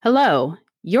Hello,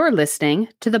 you're listening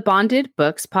to the Bonded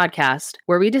Books podcast,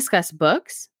 where we discuss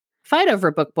books, fight over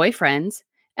book boyfriends,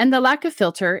 and the lack of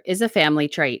filter is a family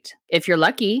trait. If you're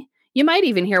lucky, you might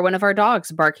even hear one of our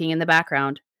dogs barking in the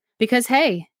background. Because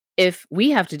hey, if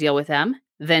we have to deal with them,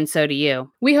 then so do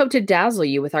you. We hope to dazzle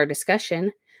you with our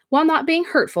discussion while not being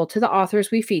hurtful to the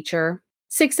authors we feature.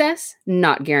 Success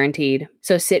not guaranteed.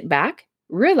 So sit back,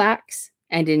 relax,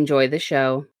 and enjoy the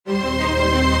show.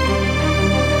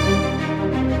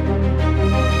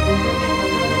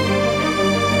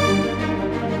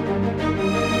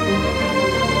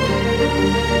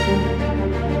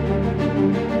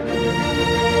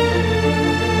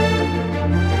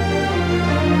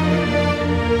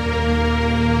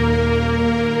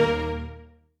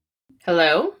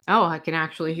 Hello? Oh, I can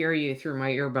actually hear you through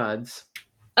my earbuds.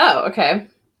 Oh, okay.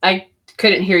 I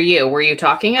couldn't hear you. Were you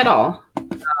talking at all?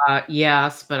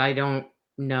 Yes, but I don't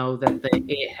know that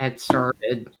it had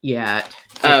started yet.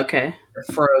 Okay.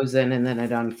 It frozen and then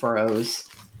it unfroze.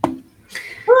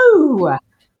 Woo!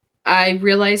 I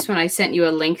realized when I sent you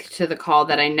a link to the call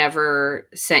that I never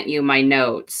sent you my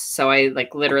notes. So I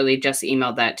literally just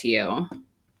emailed that to you.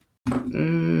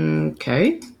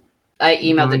 Okay. I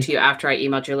emailed it to you after I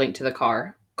emailed your link to the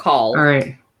call. All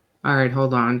right,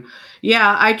 hold on.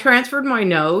 Yeah, I transferred my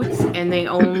notes and they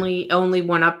only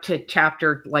went up to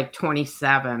chapter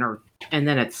 27 and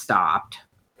then it stopped.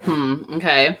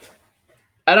 Okay.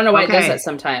 I don't know why it does that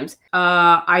sometimes.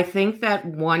 I think that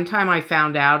one time I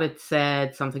found out it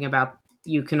said something about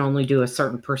you can only do a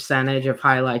certain percentage of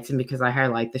highlights, and because I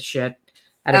highlight the shit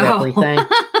out of everything.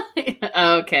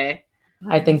 Okay.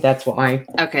 I think that's why.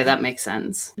 Okay, that makes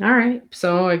sense. All right,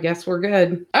 so I guess we're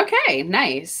good. Okay,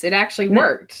 nice. It actually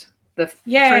worked. The first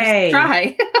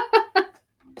try.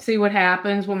 See what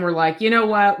happens when we're like, you know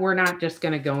what? We're not just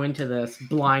going to go into this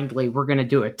blindly. We're going to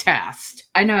do a test.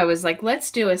 I know. I was like, let's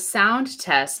do a sound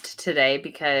test today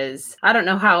because I don't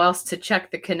know how else to check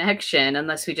the connection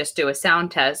unless we just do a sound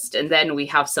test and then we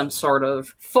have some sort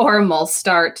of formal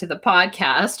start to the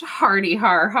podcast. Hardy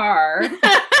har har.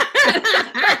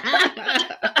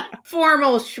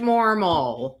 Formal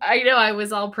schmormal. I know. I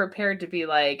was all prepared to be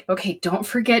like, okay, don't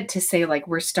forget to say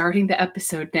we're starting the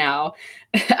episode now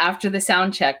after the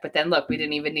sound check. But then look, we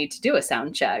didn't even need to do a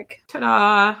sound check.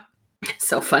 Ta-da.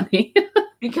 So funny.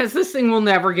 Because this thing will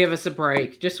never give us a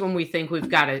break. Just when we think we've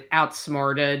got it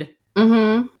outsmarted.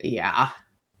 Mm-hmm. Yeah.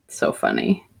 So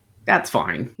funny. That's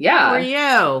fine. Yeah. How are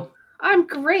you? I'm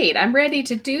great. I'm ready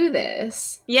to do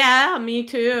this. Yeah, me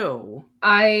too.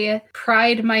 I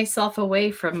pried myself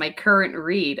away from my current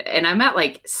read, and I'm at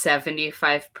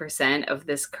 75% of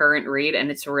this current read, and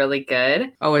it's really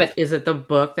good. Oh, is it the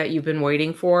book that you've been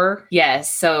waiting for?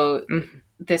 Yes. So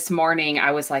this morning I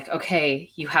was like, okay,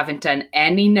 you haven't done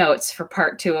any notes for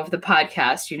part 2 of the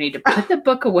podcast. You need to put the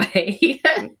book away.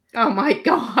 Oh my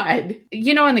God.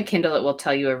 You know, on the Kindle, it will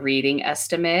tell you a reading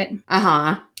estimate.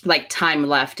 Uh-huh. Time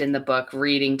left in the book,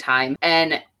 reading time.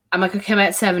 And I'm like, okay, I'm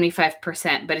at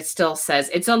 75%, but it still says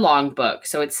it's a long book.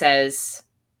 So it says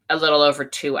a little over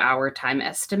 2-hour time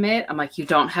estimate. I'm like, you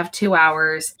don't have 2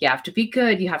 hours. You have to be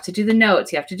good. You have to do the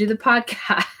notes. You have to do the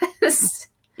podcast.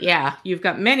 Yeah, you've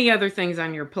got many other things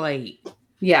on your plate.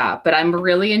 Yeah, but I'm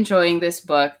really enjoying this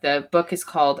book. The book is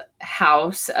called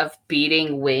House of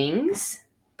Beating Wings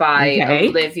by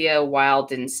Olivia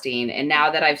Wildenstein. And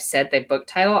now that I've said the book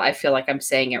title, I feel like I'm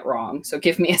saying it wrong. So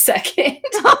give me a second.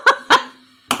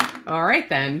 All right,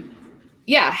 then.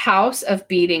 Yeah, House of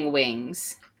Beating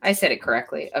Wings. I said it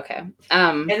correctly. Okay.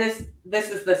 And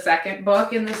this is the second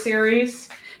book in the series?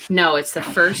 No, it's the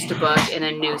first book in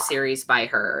a new series by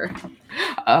her.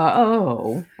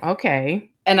 Oh, okay.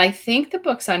 And I think the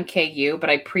book's on KU,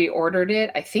 but I pre-ordered it.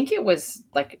 I think it was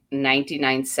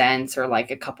 99 cents or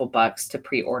a couple bucks to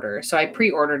pre-order. So I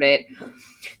pre-ordered it.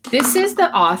 This is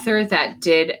the author that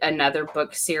did another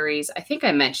book series. I think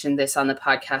I mentioned this on the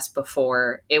podcast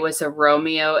before. It was a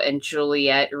Romeo and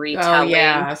Juliet retelling. Oh,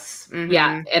 yes. Mm-hmm.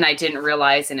 Yeah, and I didn't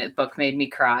realize, and the book made me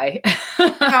cry.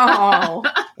 Oh,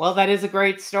 well, that is a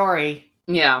great story.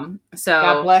 Yeah. So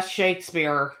God bless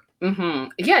Shakespeare. Mm-hmm.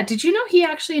 Yeah. Did you know he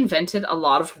actually invented a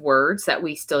lot of words that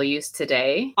we still use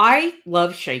today? I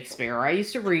love Shakespeare. I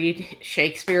used to read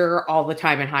Shakespeare all the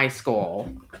time in high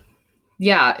school.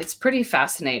 Yeah, it's pretty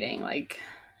fascinating.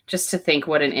 Just to think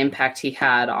what an impact he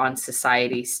had on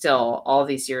society still all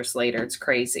these years later. It's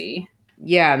crazy.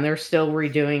 Yeah, and they're still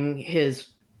redoing his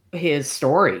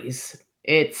stories.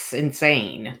 It's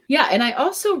insane. Yeah, and I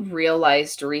also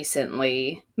realized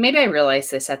recently, maybe I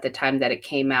realized this at the time that it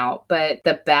came out, but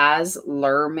the Baz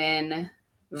Luhrmann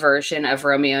version of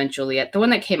Romeo and Juliet, the one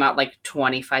that came out like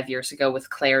 25 years ago with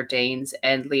Claire Danes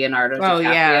and Leonardo DiCaprio.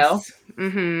 Yes.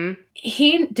 Mm-hmm.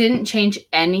 He didn't change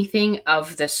anything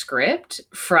of the script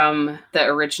from the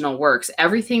original works.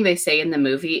 Everything they say in the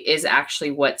movie is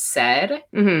actually what's said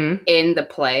in the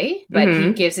play, but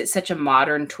he gives it such a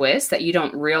modern twist that you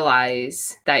don't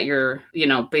realize that you're,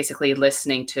 basically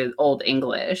listening to Old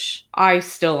English. I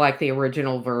still like the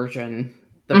original version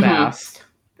the best.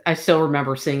 I still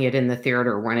remember seeing it in the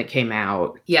theater when it came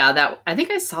out. Yeah, I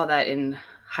think I saw that in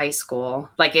high school,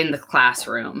 like in the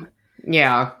classroom.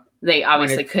 Yeah. They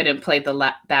obviously couldn't play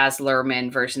the Baz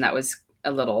Luhrmann version. That was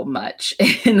a little much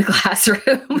in the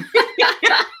classroom.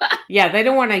 Yeah, they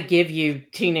don't want to give you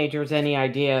teenagers any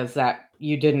ideas that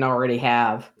you didn't already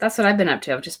have. That's what I've been up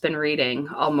to. I've just been reading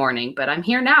all morning, but I'm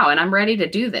here now and I'm ready to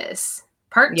do this.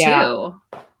 Part 2.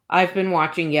 I've been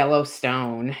watching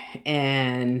Yellowstone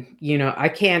and, I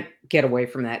can't get away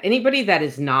from that. Anybody that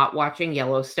is not watching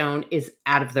Yellowstone is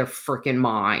out of their freaking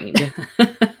mind.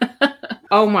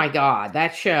 Oh my God,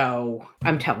 that show,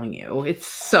 I'm telling you, it's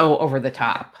so over the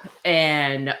top.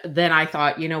 And then I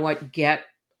thought, you know what, get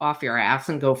off your ass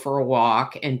and go for a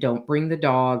walk and don't bring the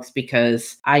dogs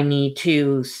because I need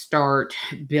to start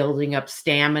building up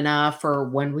stamina for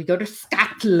when we go to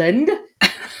Scotland.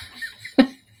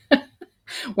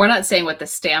 We're not saying what the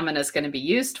stamina is going to be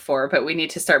used for, but we need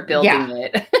to start building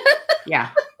it. Yeah.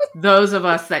 Those of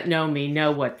us that know me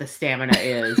know what the stamina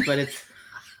is, but it's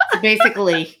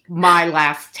basically my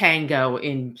last tango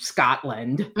in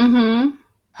Scotland,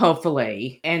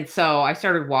 hopefully. And so I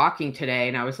started walking today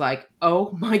and I was like,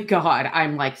 oh my God,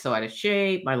 I'm like so out of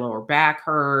shape. My lower back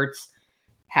hurts.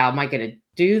 How am I going to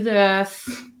do this?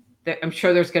 I'm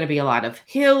sure there's going to be a lot of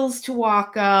hills to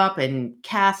walk up and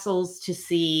castles to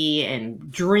see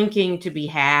and drinking to be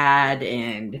had.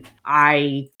 And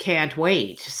I can't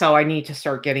wait. So I need to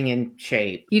start getting in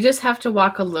shape. You just have to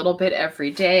walk a little bit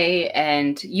every day.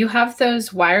 And you have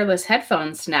those wireless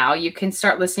headphones now. You can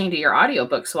start listening to your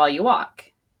audiobooks while you walk.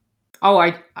 Oh,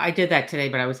 I did that today,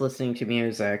 but I was listening to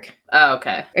music. Oh,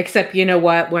 okay. Except, you know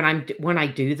what? When I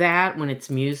do that, when it's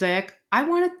music, I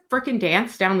want to freaking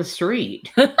dance down the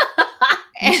street.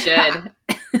 You should.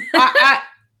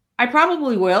 I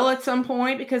probably will at some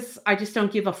point because I just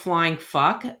don't give a flying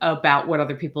fuck about what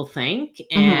other people think.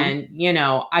 And,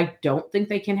 I don't think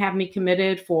they can have me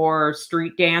committed for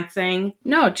street dancing.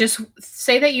 No, just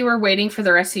say that you were waiting for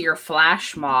the rest of your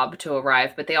flash mob to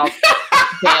arrive, but they all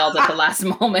bailed at the last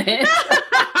moment.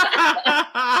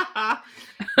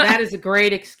 That is a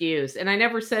great excuse. And I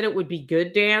never said it would be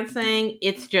good dancing.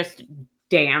 It's just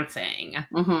dancing.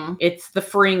 It's the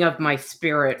freeing of my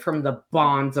spirit from the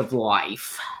bonds of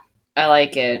life. I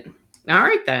like it. All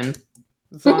right, then.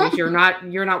 As long as you're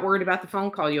not worried about the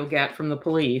phone call you'll get from the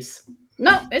police.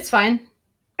 No, it's fine.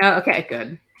 Okay,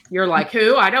 good. You're like,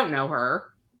 who? I don't know her.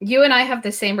 You and I have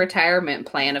the same retirement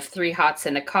plan of 3 hots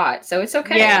and a cot, so it's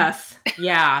okay. Yes.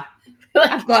 Yeah.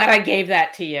 I'm glad I gave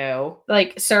that to you.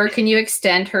 Like, sir, can you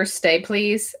extend her stay,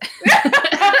 please?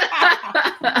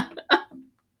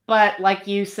 But like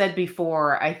you said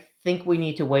before, I think we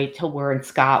need to wait till we're in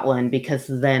Scotland because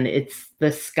then it's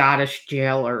the Scottish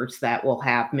jailers that will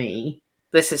have me.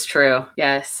 This is true.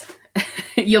 Yes.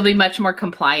 You'll be much more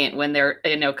compliant when they're,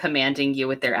 commanding you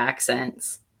with their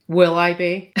accents. Will I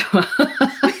be?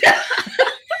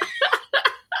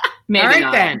 Maybe All right,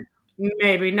 not. then.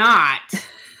 Maybe not.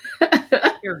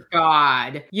 Dear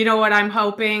God. You know what I'm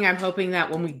hoping? I'm hoping that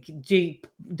when we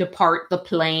depart the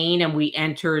plane and we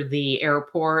enter the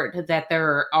airport, that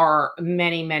there are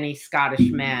many, many Scottish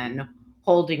men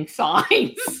holding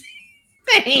signs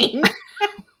saying,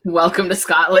 welcome to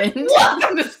Scotland.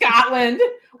 Welcome to Scotland.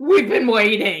 We've been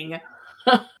waiting.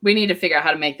 We need to figure out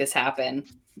how to make this happen.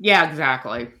 Yeah,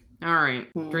 exactly. All right.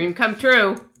 Dream come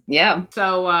true. Yeah.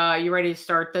 So you ready to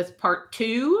start this part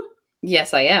 2?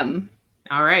 Yes, I am.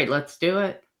 All right, let's do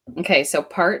it. Okay, so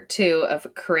part 2 of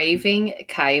Craving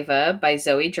Kaiva by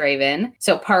Zoe Draven.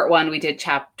 So part 1, we did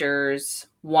chapters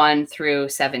 1 through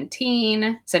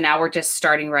 17. So now we're just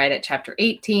starting right at chapter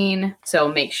 18. So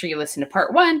make sure you listen to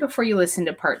part 1 before you listen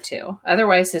to part 2.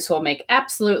 Otherwise, this will make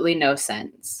absolutely no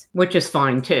sense. Which is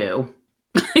fine too.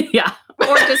 Yeah,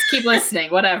 or just keep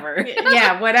listening, whatever.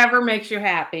 Yeah, whatever makes you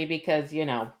happy because,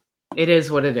 it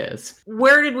is what it is.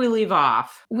 Where did we leave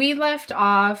off? We left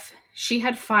off... She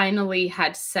had finally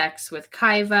had sex with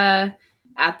Kaiva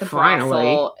at the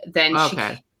brothel. Then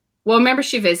remember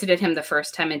she visited him the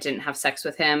first time and didn't have sex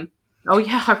with him. Oh,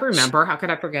 yeah, I remember. How could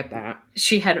I forget that?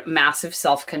 She had massive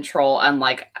self-control,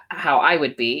 unlike how I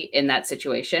would be in that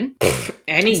situation.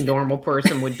 Any normal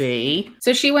person would be.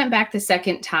 So she went back the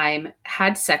second time,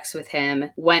 had sex with him,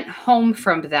 went home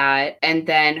from that, and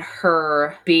then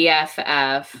her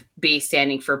BFF, B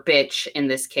standing for bitch in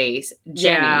this case,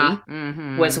 Jenny,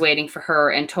 was waiting for her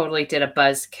and totally did a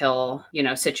buzzkill,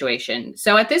 situation.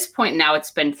 So at this point now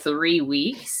it's been 3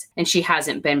 weeks and she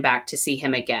hasn't been back to see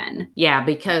him again. Yeah,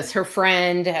 because her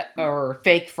friend or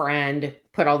fake friend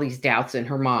put all these doubts in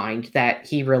her mind that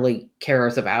he really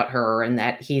cares about her and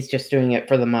that he's just doing it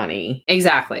for the money.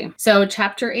 Exactly. So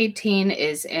chapter 18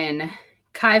 is in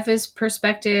Kaiva's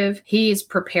perspective. He's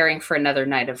preparing for another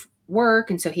night of work.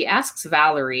 And so he asks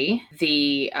Valerie,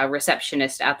 the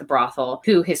receptionist at the brothel,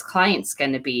 who his client's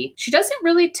going to be. She doesn't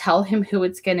really tell him who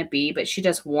it's going to be, but she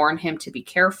does warn him to be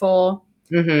careful.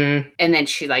 And then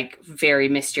she very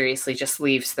mysteriously just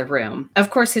leaves the room. Of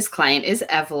course, his client is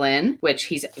Evelyn, which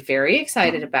he's very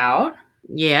excited about.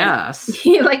 Yes. And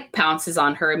he pounces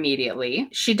on her immediately.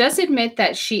 She does admit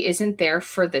that she isn't there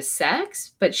for the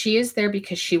sex, but she is there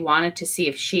because she wanted to see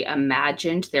if she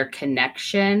imagined their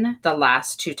connection the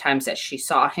last 2 times that she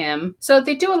saw him. So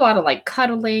they do a lot of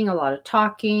cuddling, a lot of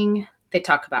talking. They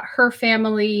talk about her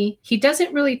family. He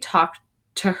doesn't really talk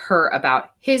to her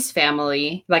about his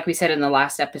family. Like we said in the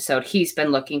last episode, he's been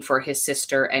looking for his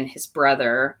sister and his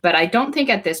brother, but I don't think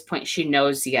at this point she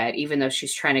knows yet, even though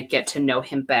she's trying to get to know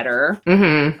him better.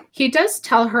 He does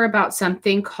tell her about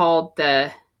something called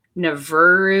the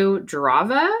Navuru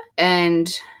Drava,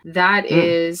 and that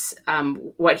is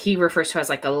what he refers to as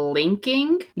a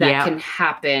linking that can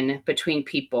happen between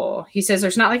people. He says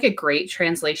there's not a great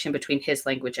translation between his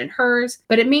language and hers,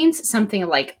 but it means something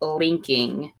like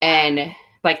linking and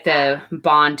the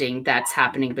bonding that's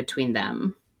happening between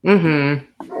them.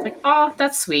 Oh,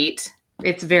 that's sweet.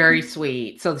 It's very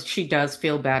sweet. So she does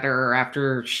feel better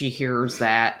after she hears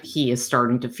that he is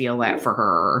starting to feel that for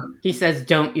her. He says,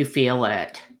 "Don't you feel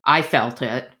it? I felt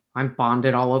it. I'm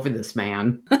bonded all over this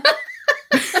man."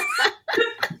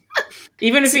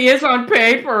 Even if he is on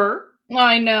paper.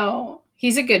 I know.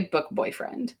 He's a good book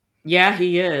boyfriend. Yeah,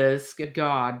 he is. Good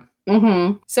God.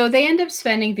 So they end up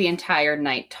spending the entire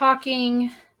night talking.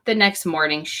 The next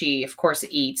morning, she, of course,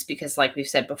 eats because, like we've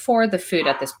said before, the food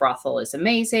at this brothel is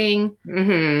amazing.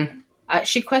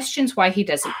 She questions why he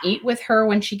doesn't eat with her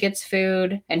when she gets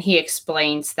food. And he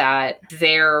explains that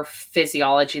their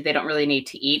physiology, they don't really need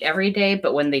to eat every day.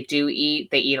 But when they do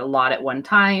eat, they eat a lot at one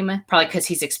time. Probably because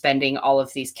he's expending all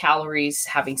of these calories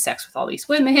having sex with all these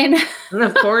women.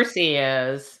 Of course he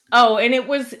is. Oh, and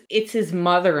it's his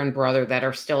mother and brother that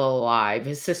are still alive.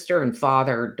 His sister and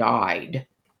father died.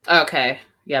 Okay.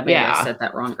 Yeah, maybe I said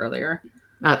that wrong earlier.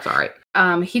 That's all right.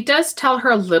 He does tell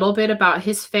her a little bit about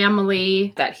his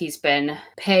family, that he's been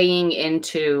paying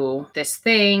into this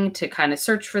thing to kind of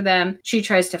search for them. She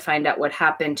tries to find out what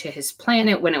happened to his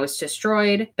planet when it was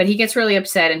destroyed, but he gets really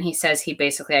upset and he says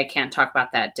I can't talk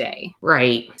about that day.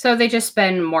 Right. So they just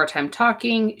spend more time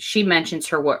talking. She mentions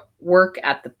her work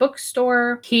at the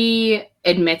bookstore. He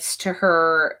admits to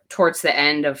her towards the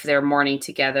end of their morning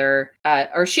together,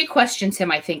 or she questions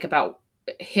him, I think, about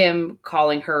him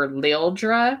calling her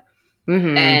Lildra.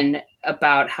 And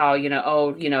about how, you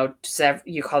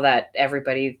call that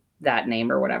everybody that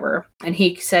name or whatever. And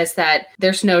he says that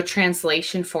there's no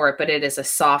translation for it, but it is a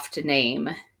soft name.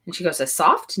 And she goes, "A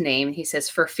soft name?" And he says,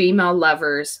 "For female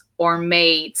lovers or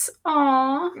mates."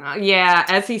 Aww. Yeah,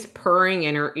 as he's purring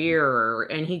in her ear.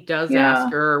 And he does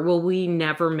ask her, "Will we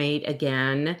never mate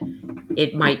again?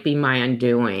 It might be my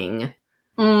undoing."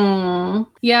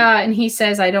 Yeah, and he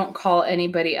says, "I don't call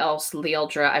anybody else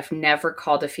Lildra. I've never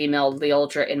called a female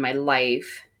Lildra in my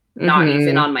life. Not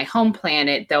even on my home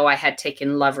planet, though I had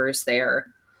taken lovers there."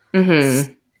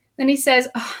 Then he says,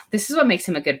 this is what makes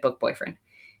him a good book boyfriend.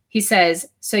 He says,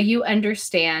 "So you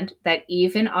understand that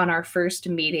even on our first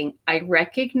meeting, I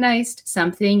recognized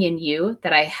something in you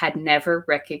that I had never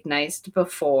recognized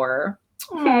before."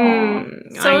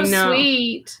 So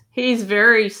sweet. He's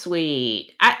very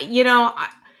sweet.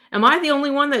 Am I the only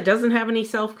one that doesn't have any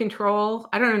self-control?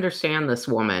 I don't understand this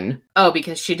woman. Oh,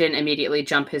 because she didn't immediately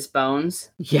jump his bones?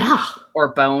 Yeah.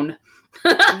 Or bone?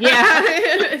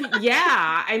 Yeah.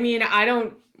 Yeah. I mean, I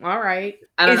don't. All right.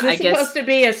 Is this supposed to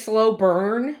be a slow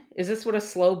burn? Is this what a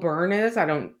slow burn is? I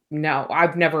don't know.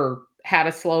 I've never had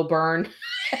a slow burn.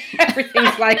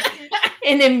 Everything's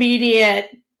an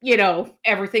immediate,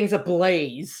 everything's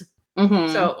ablaze.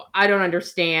 So I don't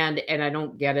understand, and I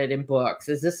don't get it in books.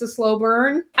 Is this a slow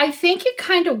burn? I think it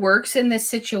kind of works in this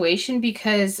situation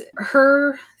because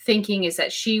her thinking is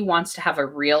that she wants to have a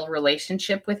real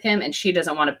relationship with him and she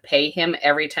doesn't want to pay him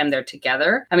every time they're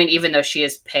together. I mean, even though she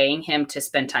is paying him to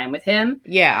spend time with him.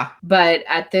 Yeah. But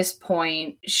at this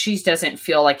point, she doesn't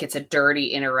feel like it's a dirty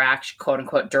interaction, quote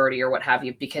unquote dirty or what have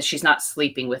you, because she's not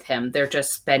sleeping with him. They're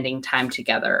just spending time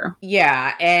together.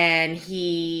 Yeah. And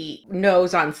he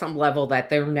knows on some level that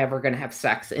they're never going to have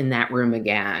sex in that room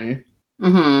again.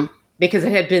 Mm-hmm. Because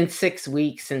it had been 6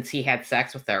 weeks since he had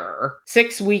sex with her.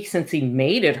 6 weeks since he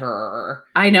mated her.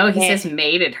 I know. He says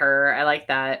mated her. I like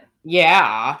that.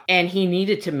 Yeah. And he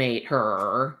needed to mate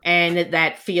her. And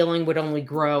that feeling would only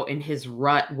grow and his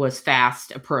rut was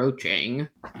fast approaching.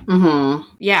 Mm-hmm.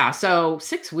 Yeah. So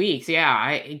 6 weeks.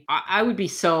 Yeah. I would be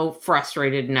so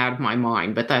frustrated and out of my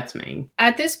mind, but that's me.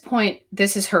 At this point,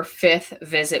 this is her 5th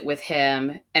visit with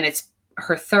him. And it's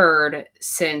her 3rd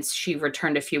since she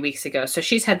returned a few weeks ago. So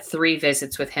she's had 3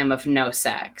 visits with him of no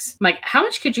sex. Like, how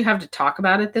much could you have to talk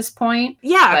about at this point?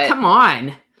 Yeah, come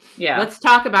on. Yeah. Let's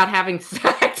talk about having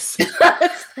sex.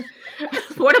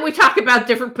 What do we talk about?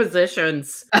 Different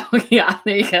positions. Oh, yeah,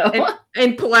 there you go.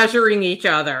 And pleasuring each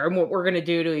other and what we're going to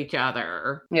do to each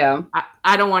other. Yeah.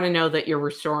 I don't want to know that you're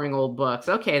restoring old books.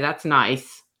 Okay, that's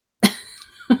nice.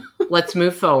 Let's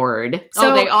move forward.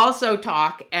 So they also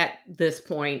talk at this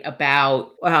point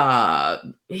about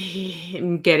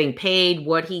him getting paid,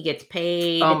 what he gets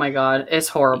paid. Oh my God, it's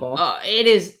horrible. It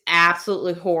is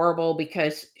absolutely horrible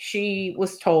because she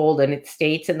was told, and it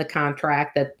states in the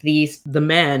contract, that the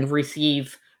men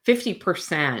receive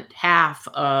 50%, half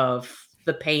of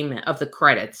the payment of the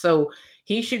credits. So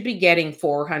he should be getting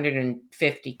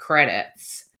 450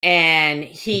 credits. And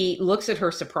he looks at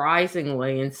her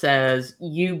surprisingly and says,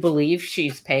 "You believe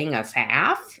she's paying us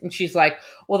half?" And she's like,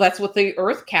 "Well, that's what the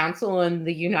Earth Council and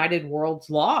the United World's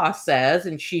Law says,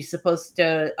 and she's supposed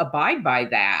to abide by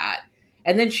that."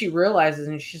 And then she realizes,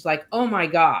 and she's like, "Oh my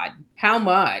God, how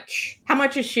much? How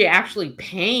much is she actually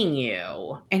paying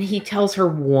you?" And he tells her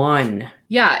 1.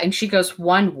 Yeah, and she goes,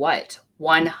 1 what?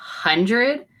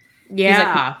 100?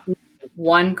 Yeah.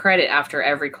 1 credit after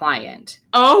every client.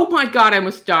 Oh my God, I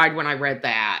almost died when I read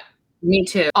that. Me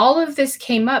too. All of this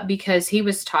came up because he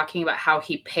was talking about how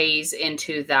he pays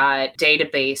into that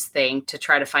database thing to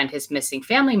try to find his missing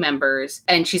family members.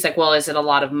 And she's like, "Well, is it a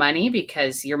lot of money?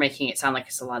 Because you're making it sound like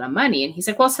it's a lot of money." And he's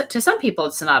like, "Well, to some people,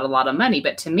 it's not a lot of money.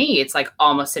 But to me, it's like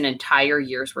almost an entire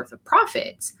year's worth of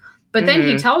profits." But then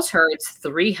he tells her it's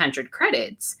 300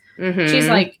 credits. She's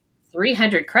like,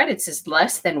 300 credits is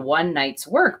less than 1 night's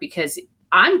work because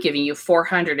I'm giving you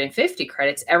 450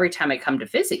 credits every time I come to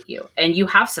visit you. And you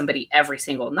have somebody every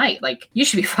single night. Like, you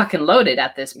should be fucking loaded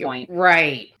at this point.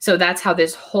 Right. So that's how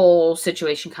this whole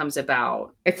situation comes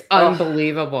about. It's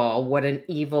unbelievable. What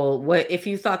if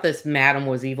you thought this madam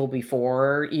was evil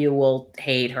before, you will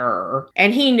hate her.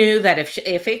 And he knew that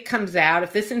if it comes out,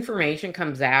 if this information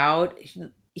comes out,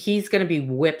 he's going to be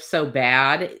whipped so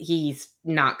bad, he's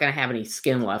not going to have any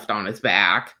skin left on his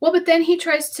back. Well, but then he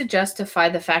tries to justify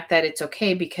the fact that it's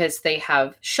okay because they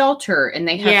have shelter and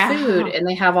they have food and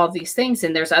they have all these things.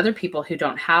 And there's other people who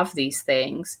don't have these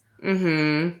things.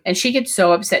 Mm-hmm. And she gets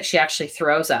so upset she actually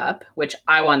throws up, which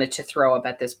I wanted to throw up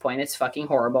at this point. It's fucking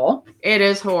horrible. It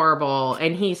is horrible.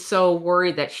 And he's so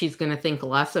worried that she's going to think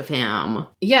less of him.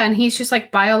 Yeah, and he's just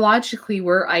like, biologically,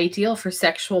 we're ideal for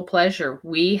sexual pleasure.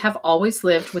 We have always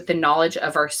lived with the knowledge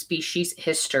of our species'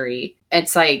 history.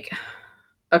 It's like,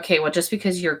 okay, well, just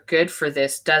because you're good for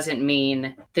this doesn't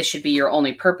mean this should be your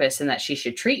only purpose and that she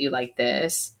should treat you like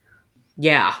this.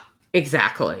 Yeah,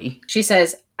 exactly. She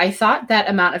says, "I thought that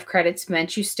amount of credits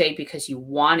meant you stayed because you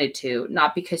wanted to,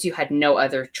 not because you had no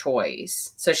other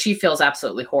choice." So she feels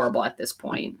absolutely horrible at this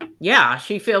point. Yeah,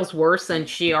 she feels worse than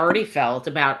she already felt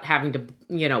about having to,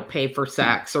 pay for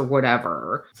sex or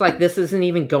whatever. It's like, this isn't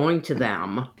even going to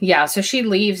them. Yeah, so she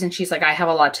leaves and she's like, "I have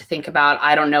a lot to think about.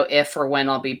 I don't know if or when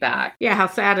I'll be back." Yeah, how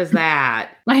sad is that?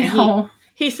 I know.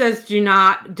 He says, "Do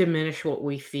not diminish what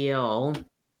we feel,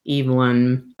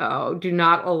 Evelyn. Oh, do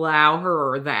not allow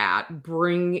her that.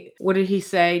 What did he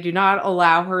say? Do not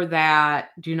allow her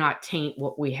that. Do not taint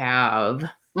what we have."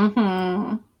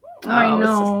 Mm-hmm. I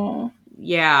know.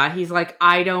 Yeah, he's like,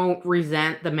 "I don't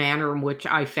resent the manner in which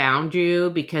I found you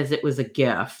because it was a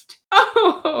gift."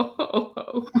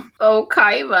 Oh,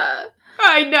 Kaiba.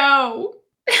 I know.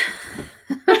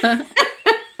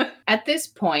 At this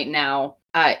point now,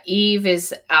 Eve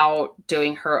is out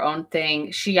doing her own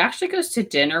thing. She actually goes to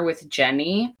dinner with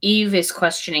Jenny. Eve is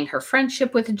questioning her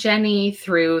friendship with Jenny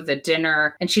through the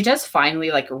dinner. And she does finally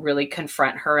really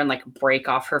confront her and break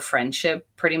off her friendship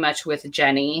pretty much with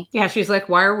Jenny. Yeah, she's like,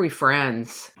 "Why are we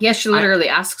friends?" Yeah, she literally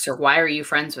asks her, "Why are you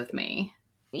friends with me?"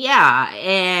 Yeah,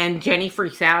 and Jenny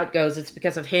freaks out, goes, it's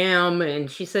because of him. And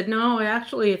she said, no,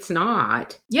 actually, it's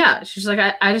not. Yeah, she's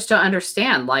like, I just don't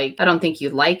understand. Like, I don't think you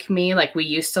like me. Like, we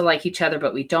used to like each other,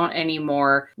 but we don't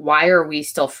anymore. Why are we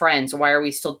still friends? Why are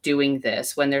we still doing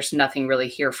this when there's nothing really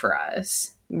here for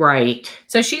us? Right.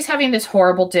 So she's having this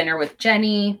horrible dinner with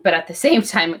Jenny, but at the same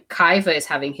time, Kaiva is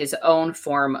having his own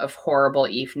form of horrible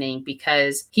evening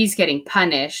because he's getting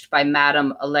punished by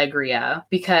Madame Allegria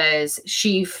because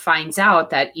she finds out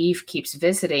that Eve keeps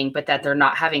visiting, but that they're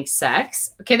not having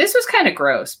sex. Okay, this was kind of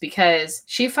gross because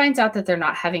she finds out that they're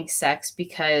not having sex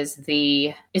because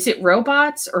is it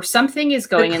robots or something is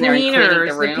going in there and cleaning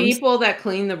the rooms? The people that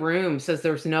clean the room says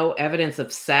there's no evidence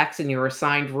of sex in your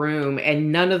assigned room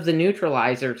and none of the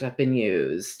neutralizers have been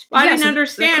used. I didn't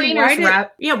understand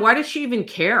why does she even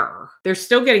care? They're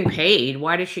still getting paid.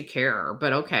 Why does she care?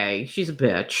 But okay, she's a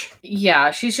bitch. Yeah,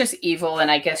 she's just evil,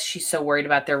 and I guess she's so worried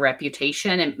about their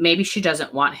reputation, and maybe she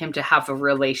doesn't want him to have a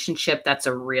relationship that's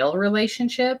a real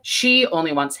relationship. She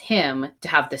only wants him to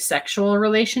have the sexual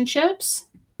relationships.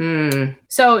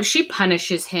 So she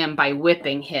punishes him by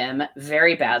whipping him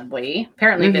very badly.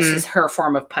 Apparently, this is her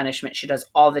form of punishment she does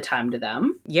all the time to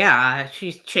them. Yeah,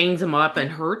 she chains him up and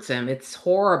hurts him. It's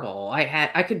horrible.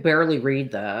 I could barely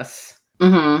read this.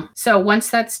 So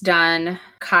once that's done,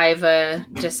 Kaiva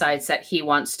decides that he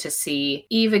wants to see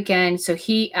Eve again. So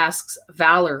he asks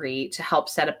Valerie to help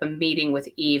set up a meeting with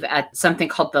Eve at something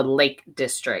called the Lake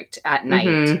District at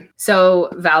night. So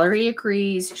Valerie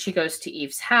agrees. She goes to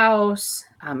Eve's house.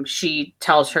 She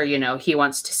tells her, he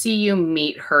wants to see you,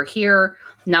 meet her here.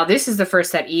 Now, this is the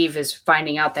first that Eve is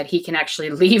finding out that he can actually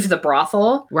leave the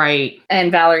brothel. Right.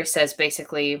 And Valerie says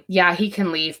basically, yeah, he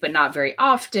can leave, but not very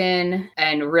often.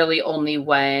 And really only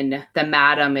when the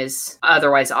madam is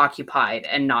otherwise occupied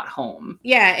and not home.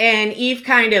 Yeah. And Eve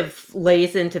kind of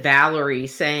lays into Valerie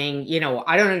saying,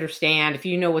 I don't understand. If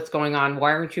you know what's going on,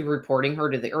 why aren't you reporting her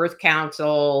to the Earth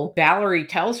Council? Valerie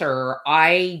tells her,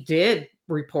 I did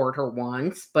report her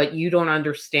once, but you don't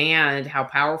understand how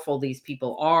powerful these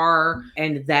people are,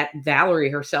 and that Valerie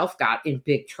herself got in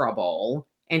big trouble.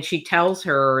 And she tells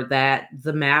her that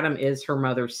the madam is her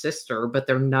mother's sister, but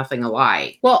they're nothing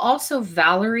alike. Well, also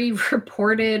Valerie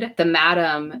reported the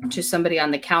madam to somebody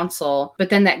on the council, but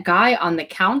then that guy on the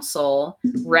council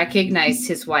recognized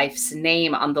his wife's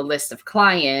name on the list of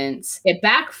clients. It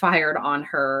backfired on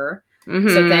her.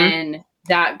 So then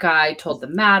that guy told the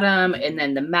madam, and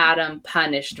then the madam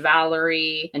punished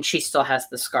Valerie, and she still has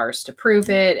the scars to prove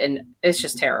it, and it's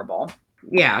just terrible.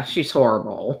 Yeah, she's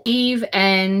horrible. Eve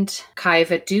and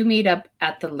Kaiva do meet up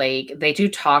at the lake. They do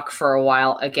talk for a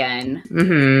while again.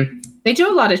 They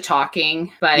do a lot of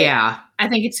talking, but yeah, I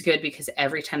think it's good because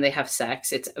every time they have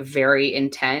sex, it's very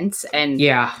intense, and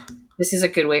this is a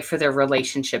good way for their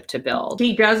relationship to build.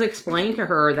 He does explain to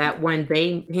her that when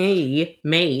he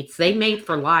mates, they mate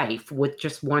for life with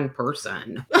just one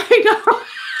person. I know.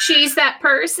 She's that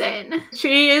person.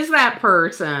 She is that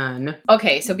person.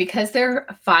 Okay, so because they're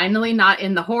finally not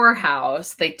in the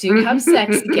whorehouse, they do have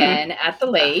sex again at the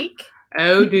lake.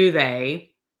 Oh, do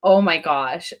they? Oh my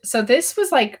gosh. So this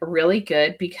was like really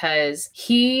good because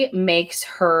he makes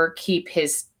her keep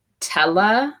his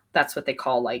tella. That's what they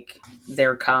call like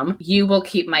their cum. You will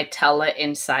keep my tella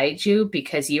inside you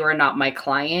because you are not my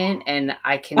client and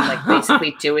I can like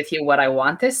basically do with you what I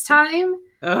want this time.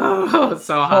 Oh,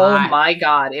 so hot. Oh my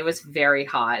God. It was very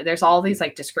hot. There's all these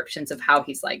like descriptions of how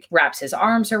he's like wraps his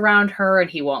arms around her and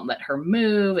he won't let her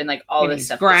move and like all this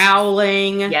stuff.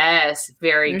 Growling. Yes,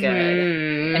 very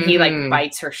good. And he like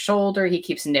bites her shoulder. He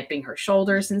keeps nipping her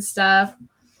shoulders and stuff.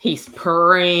 He's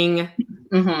purring.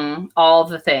 All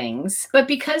the things. But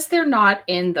because they're not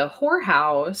in the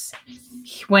whorehouse,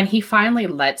 when he finally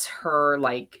lets her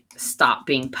like stop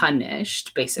being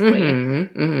punished,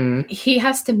 basically, he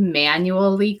has to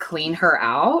manually clean her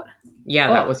out. Yeah,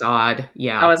 that was odd.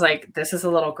 Yeah. I was like, this is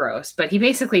a little gross. But he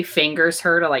basically fingers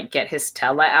her to like get his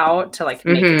tella out to like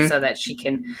make it so that she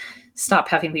can stop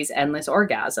having these endless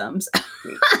orgasms.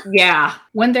 Yeah.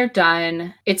 When they're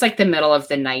done, it's like the middle of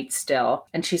the night still.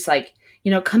 And she's like,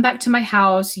 come back to my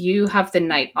house. You have the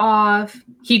night off.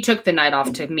 He took the night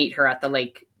off to meet her at the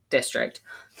Lake District.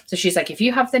 So she's like, if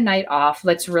you have the night off,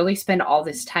 let's really spend all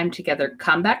this time together.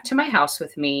 Come back to my house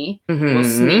with me. We'll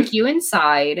sneak you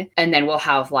inside and then we'll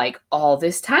have like all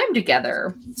this time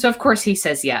together. So of course he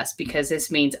says yes, because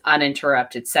this means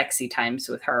uninterrupted sexy times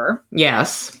with her.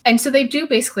 Yes. And so they do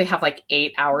basically have like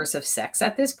 8 hours of sex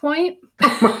at this point.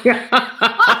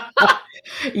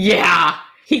 Yeah.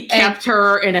 He kept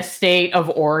her in a state of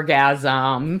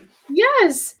orgasm.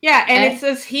 Yes. Yeah, and it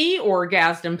says he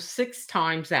orgasmed 6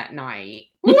 times that night.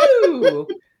 Woo!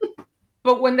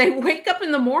 But when they wake up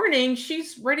in the morning,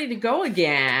 she's ready to go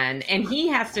again. And he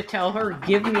has to tell her,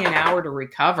 give me an hour to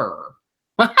recover.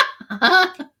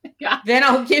 Yeah. Then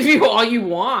I'll give you all you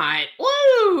want.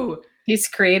 Woo! He's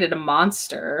created a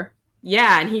monster.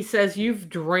 Yeah, and he says, you've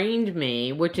drained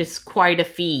me, which is quite a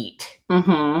feat.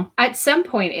 Mm-hmm. At some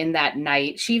point in that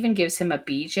night, she even gives him a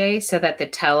BJ so that the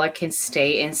Tella can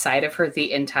stay inside of her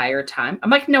the entire time. I'm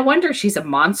like, no wonder she's a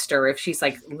monster if she's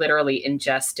like literally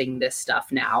ingesting this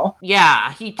stuff now.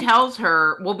 Yeah, he tells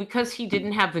her, well, because he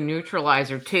didn't have the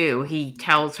neutralizer too, he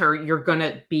tells her, you're going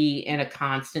to be in a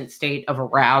constant state of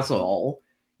arousal.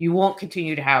 You won't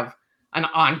continue to have an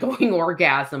ongoing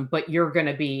orgasm, but you're going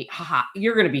to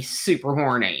be super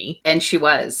horny. And she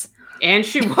was. And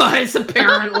she was,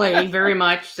 apparently, very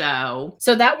much so.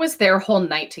 So that was their whole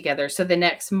night together. So the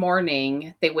next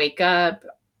morning, they wake up.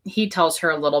 He tells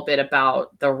her a little bit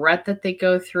about the rut that they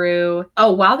go through.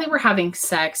 Oh, while they were having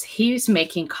sex, he's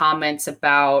making comments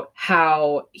about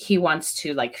how he wants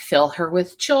to like fill her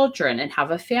with children and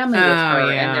have a family with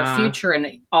her and their future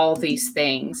and all these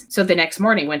things. So the next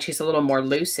morning, when she's a little more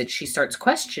lucid, she starts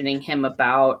questioning him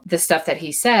about the stuff that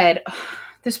he said.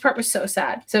 This part was so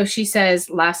sad. So she says,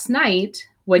 last night,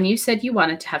 when you said you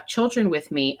wanted to have children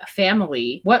with me, a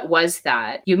family, what was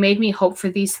that? You made me hope for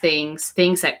these things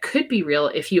that could be real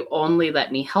if you only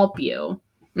let me help you.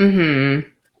 Mm-hmm.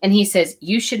 And he says,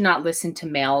 you should not listen to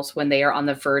males when they are on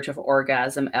the verge of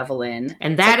orgasm, Evelyn.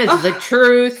 And that is the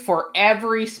truth for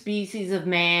every species of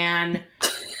man.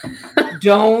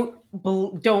 Don't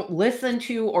listen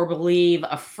to or believe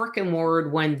a freaking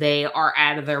word when they are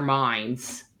out of their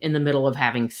minds in the middle of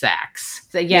having sex.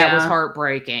 So yeah, it was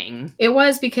heartbreaking. It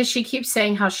was, because she keeps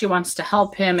saying how she wants to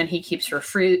help him and he keeps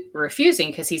refusing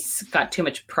because he's got too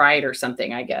much pride or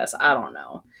something, I guess. I don't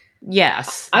know.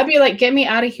 Yes. I'd be like, get me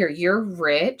out of here. You're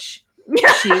rich.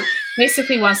 She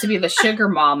basically wants to be the sugar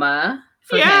mama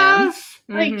for him.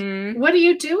 Like, what are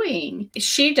you doing?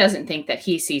 She doesn't think that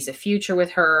he sees a future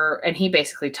with her. And he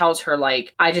basically tells her,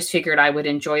 like, I just figured I would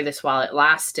enjoy this while it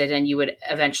lasted and you would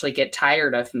eventually get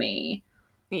tired of me.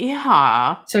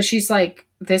 Yeah. So she's like,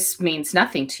 this means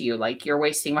nothing to you. Like, you're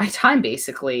wasting my time,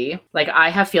 basically. Like, I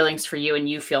have feelings for you and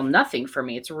you feel nothing for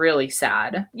me. It's really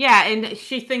sad. Yeah, and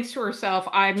she thinks to herself,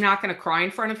 I'm not going to cry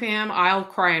in front of him. I'll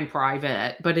cry in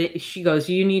private. But she goes,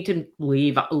 you need to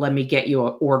leave. Let me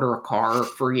order a car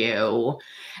for you.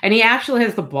 And he actually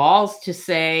has the balls to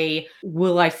say,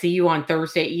 will I see you on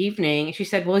Thursday evening? She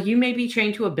said, well, you may be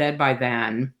chained to a bed by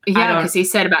then. Yeah, because he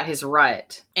said about his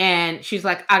rut. And she's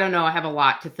like, I don't know. I have a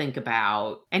lot to think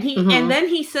about. And and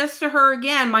then he says to her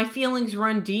again, my feelings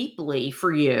run deeply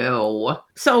for you.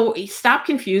 So stop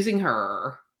confusing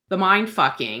her. The mind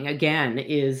fucking, again,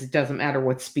 doesn't matter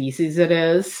what species it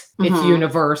is. It's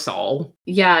universal.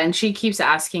 Yeah, and she keeps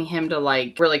asking him to,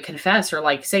 like, really confess or,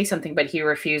 like, say something, but he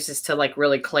refuses to, like,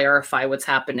 really clarify what's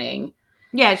happening.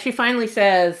 Yeah, she finally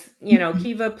says,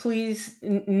 Kiva, please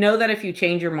know that if you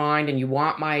change your mind and you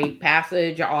want my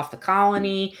passage off the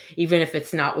colony, even if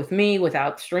it's not with me,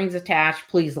 without strings attached,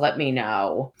 please let me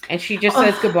know. And she just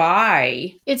says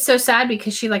goodbye. It's so sad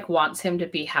because she, like, wants him to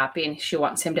be happy and she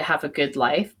wants him to have a good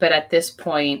life. But at this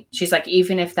point, she's like,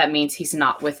 even if that means he's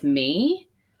not with me,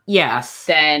 yes,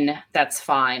 then that's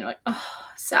fine. Like,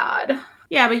 sad.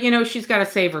 Yeah, but she's got to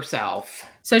save herself.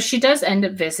 So she does end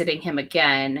up visiting him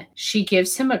again. She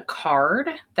gives him a card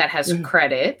that has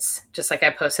credits, just like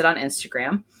I posted on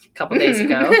Instagram a couple days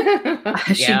ago.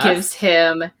 She gives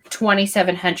him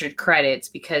 2,700 credits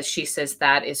because she says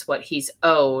that is what he's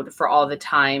owed for all the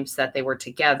times that they were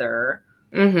together.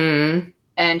 And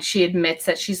she admits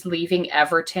that she's leaving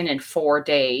Everton in 4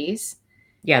 days.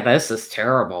 Yeah, this is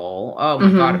terrible. Oh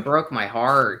my God, it broke my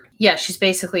heart. Yeah, she's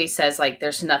basically says, like,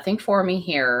 there's nothing for me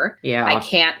here. Yeah. I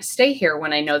can't stay here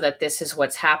when I know that this is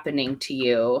what's happening to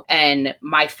you. And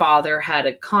my father had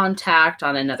a contact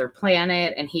on another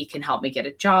planet and he can help me get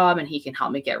a job and he can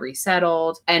help me get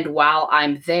resettled. And while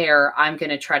I'm there, I'm going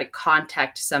to try to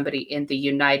contact somebody in the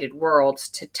United Worlds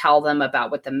to tell them about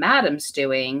what the madam's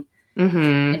doing.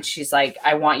 And she's like,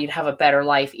 I want you to have a better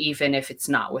life, even if it's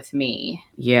not with me.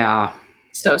 Yeah.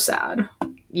 So sad.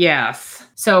 Yes.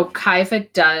 So Kiva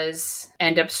does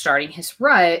end up starting his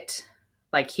rut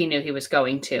like he knew he was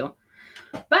going to.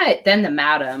 But then the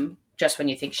madam, just when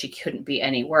you think she couldn't be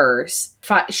any worse,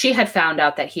 she had found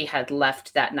out that he had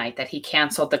left that night, that he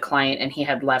canceled the client and he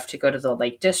had left to go to the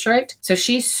Lake District. So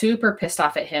she's super pissed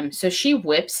off at him. So she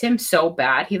whips him so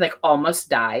bad, he like almost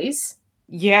dies.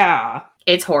 Yeah.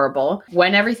 It's horrible.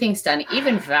 When everything's done,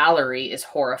 even Valerie is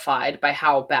horrified by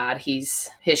how bad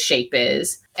his shape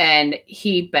is. And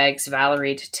he begs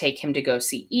Valerie to take him to go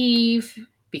see Eve.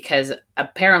 because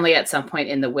apparently at some point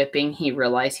in the whipping, he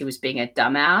realized he was being a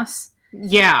dumbass.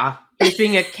 Yeah. He was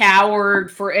being a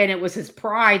coward and it was his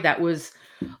pride that was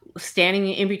standing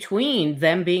in between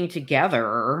them being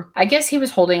together. I guess he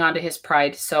was holding on to his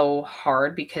pride so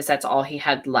hard because that's all he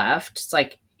had left. It's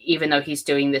like, even though he's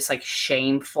doing this like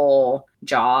shameful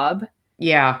job.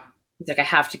 Yeah. He's like, I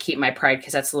have to keep my pride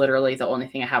because that's literally the only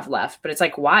thing I have left. But it's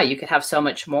like, why? You could have so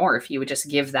much more if you would just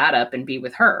give that up and be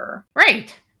with her.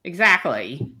 Right.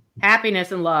 Exactly.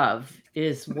 Happiness and love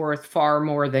is worth far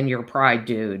more than your pride,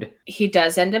 dude. He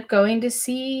does end up going to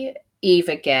see Eve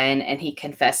again, and he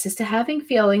confesses to having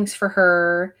feelings for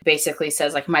her. Basically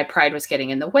says, like, my pride was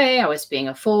getting in the way. I was being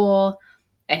a fool.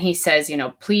 And he says, you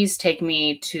know, please take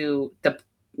me to the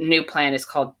new plan is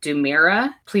called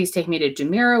Dumira. Please take me to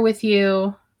Dumira with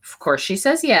you. Of course, she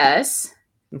says yes.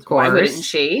 Of course. Why wouldn't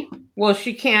she? Well,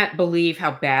 she can't believe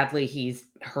how badly he's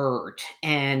hurt.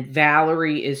 And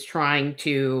Valerie is trying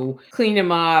to clean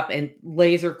him up and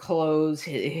laser close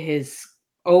his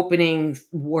openings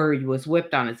where he was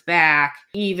whipped on his back.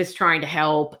 Eve is trying to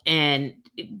help. And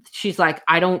she's like,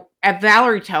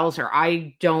 Valerie tells her,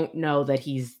 I don't know that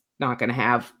he's not going to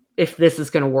have, if this is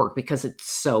going to work because it's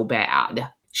so bad.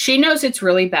 She knows it's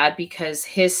really bad because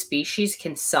his species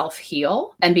can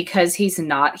self-heal, and because he's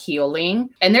not healing.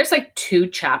 And there's like 2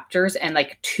 chapters and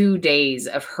like 2 days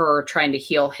of her trying to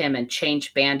heal him and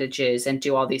change bandages and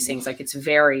do all these things. Like, it's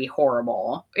very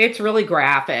horrible. It's really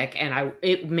graphic, and I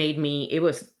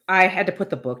had to put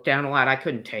the book down a lot. I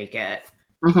couldn't take it.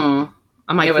 Mm-hmm.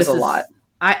 I'm like, it was a lot.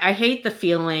 I hate the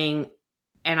feeling,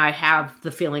 and I have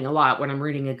the feeling a lot when I'm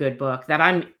reading a good book that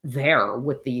I'm there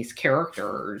with these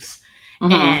characters.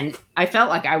 Mm-hmm. And I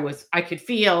felt like I could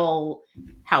feel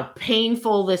how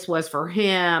painful this was for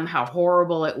him, how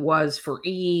horrible it was for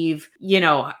Eve, you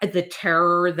know, the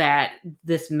terror that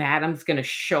this madam's going to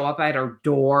show up at her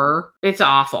door. It's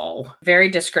awful. Very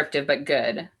descriptive, but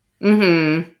good.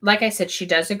 Mm-hmm. Like I said, she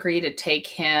does agree to take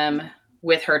him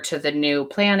with her to the new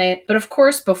planet. But of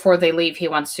course, before they leave, he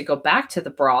wants to go back to the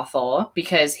brothel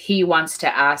because he wants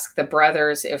to ask the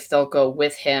brothers if they'll go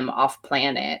with him off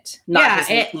planet. Not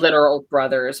his literal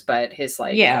brothers, but his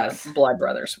blood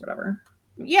brothers, whatever.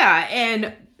 Yeah.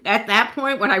 And at that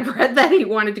point, when I read that he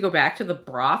wanted to go back to the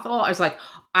brothel, I was like,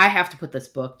 I have to put this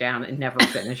book down and never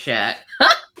finish it.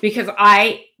 Because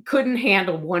I couldn't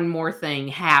handle one more thing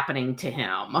happening to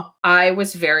him. I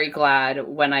was very glad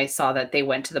when I saw that they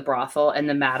went to the brothel and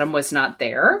the madam was not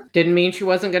there. Didn't mean she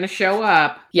wasn't going to show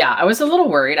up. Yeah, I was a little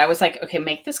worried. I was like, okay,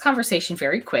 make this conversation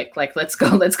very quick. Like, let's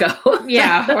go.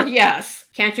 Yeah, or yes.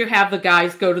 Can't you have the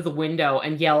guys go to the window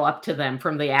and yell up to them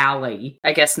from the alley?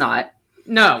 I guess not.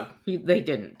 No, they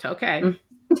didn't. Okay.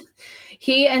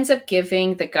 He ends up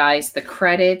giving the guys the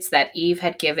credits that Eve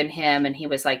had given him. And he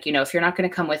was like, you know, if you're not going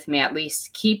to come with me, at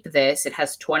least keep this. It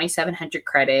has 2,700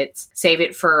 credits. Save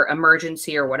it for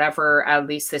emergency or whatever. At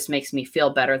least this makes me feel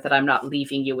better that I'm not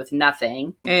leaving you with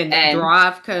nothing. And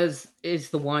Dravka is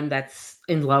the one that's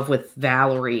in love with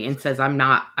Valerie and says,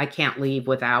 I can't leave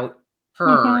without her.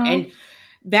 Mm-hmm. And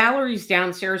Valerie's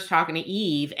downstairs talking to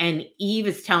Eve, and Eve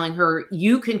is telling her,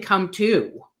 you can come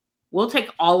too. We'll take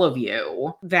all of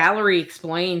you. Valerie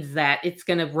explains that it's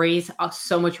going to raise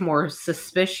so much more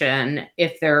suspicion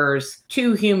if there's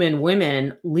 2 human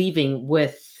women leaving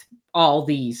with all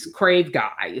these Crave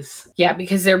guys. Yeah,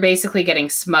 because they're basically getting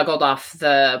smuggled off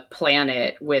the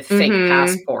planet with fake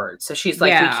passports. So she's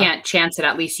like, we can't chance it.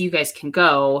 At least you guys can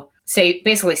go.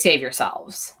 Basically save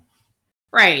yourselves.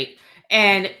 Right.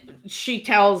 And she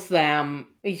tells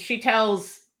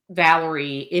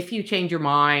Valerie, if you change your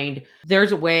mind,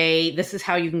 there's a way. This is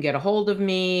how you can get a hold of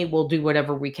me. We'll do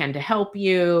whatever we can to help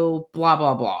you, blah,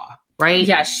 blah, blah. Right?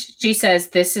 Yeah. She says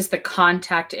this is the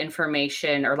contact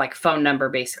information or like phone number,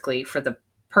 basically, for the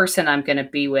person I'm going to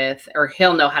be with, or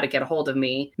he'll know how to get a hold of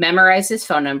me. Memorize his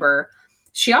phone number.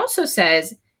 She also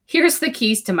says, here's the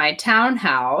keys to my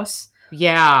townhouse.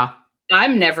 Yeah.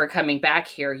 I'm never coming back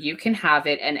here. You can have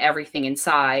it and everything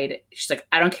inside. She's like,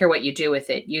 I don't care what you do with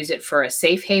it. Use it for a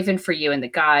safe haven for you and the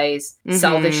guys. Mm-hmm.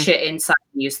 Sell the shit inside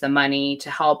and use the money to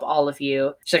help all of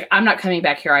you. She's like, I'm not coming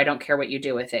back here. I don't care what you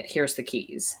do with it. Here's the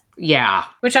keys. Yeah.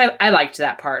 Which I liked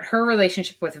that part. Her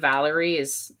relationship with Valerie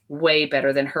is way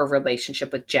better than her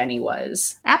relationship with Jenny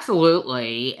was.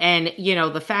 Absolutely. And, you know,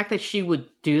 the fact that she would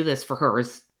do this for her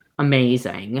is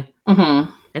amazing.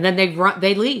 Mm-hmm. And then they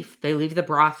leave. They leave the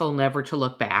brothel, never to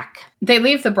look back. They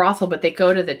leave the brothel, but they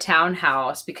go to the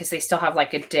townhouse because they still have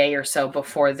like a day or so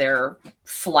before their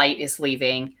flight is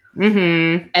leaving.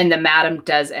 Mm-hmm. And the madam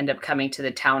does end up coming to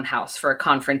the townhouse for a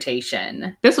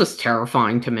confrontation. This was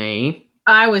terrifying to me.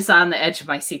 I was on the edge of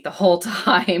my seat the whole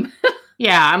time.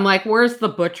 Yeah, I'm like, where's the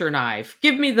butcher knife?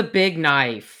 Give me the big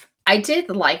knife. I did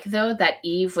like, though, that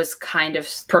Eve was kind of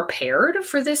prepared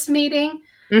for this meeting.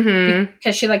 Mm-hmm.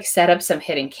 Because she like set up some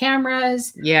hidden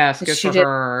cameras. Yes, good for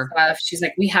her. Stuff. She's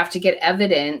like, we have to get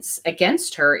evidence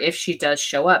against her if she does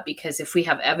show up, because if we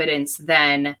have evidence,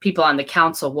 then people on the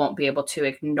council won't be able to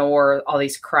ignore all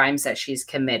these crimes that she's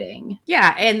committing.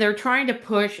 Yeah, and they're trying to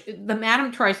the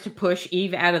madam tries to push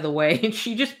Eve out of the way, and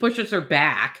she just pushes her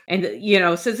back and,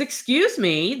 says, excuse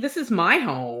me, this is my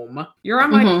home. You're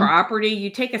on my property. You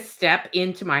take a step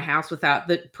into my house without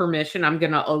the permission, I'm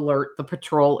going to alert the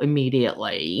patrol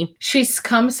immediately. She's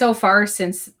come so far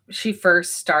since she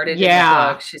first started in the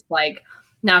book. She's like,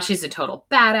 now she's a total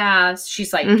badass.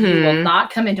 She's like, you will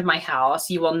not come into my house.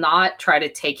 You will not try to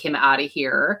take him out of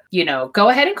here. Go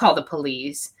ahead and call the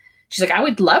police. She's like, I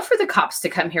would love for the cops to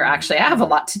come here. Actually, I have a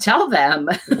lot to tell them.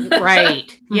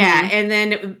 Right. Yeah. And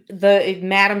then the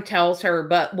madam tells her,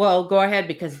 well, go ahead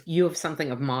because you have something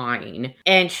of mine.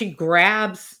 And she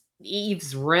grabs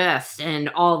Eve's wrist, and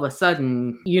all of a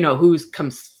sudden, who's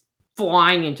comes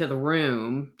flying into the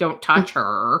room. Don't touch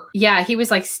her. Yeah, he was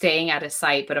like staying out of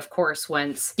sight, but of course,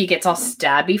 once he gets all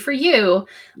stabby for you,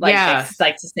 like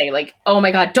to say, like, oh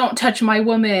my god, don't touch my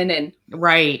woman. And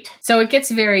right. So it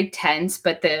gets very tense,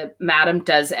 but the madam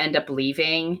does end up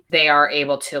leaving. They are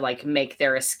able to like make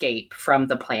their escape from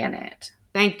the planet.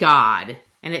 Thank God.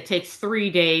 And it takes 3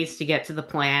 days to get to the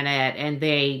planet, and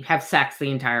they have sex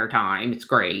the entire time. It's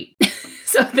great.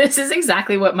 So this is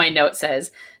exactly what my note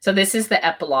says. So this is the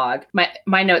epilogue.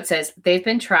 My note says, they've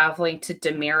been traveling to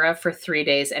Demira for 3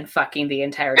 days and fucking the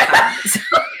entire time.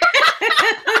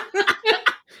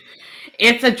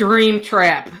 It's a dream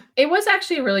trip. It was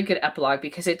actually a really good epilogue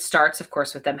because it starts, of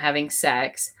course, with them having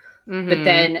sex. But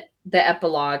then the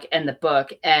epilogue and the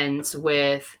book ends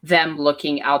with them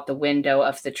looking out the window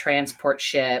of the transport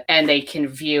ship, and they can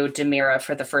view Demira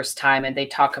for the first time, and they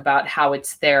talk about how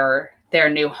it's their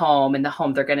new home and the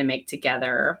home they're going to make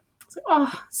together. It's like,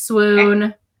 oh,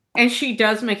 swoon. And she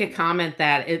does make a comment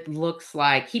that it looks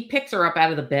like he picks her up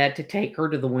out of the bed to take her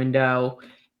to the window,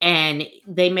 and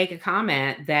they make a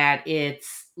comment that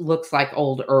looks like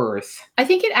old Earth. I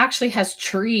think it actually has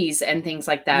trees and things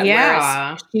like that. Yeah.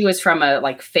 Whereas she was from a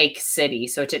like fake city,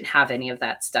 so it didn't have any of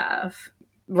that stuff.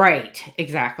 Right,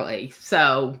 exactly.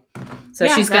 So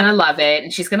she's going to love it,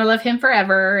 and she's going to love him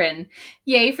forever, and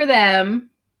yay for them.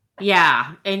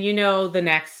 Yeah, and the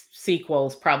next sequel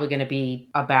is probably going to be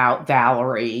about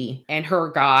Valerie and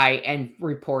her guy and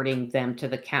reporting them to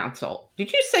the council.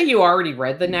 Did you say you already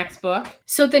read the next book?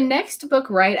 So the next book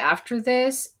right after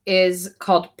this is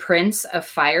called Prince of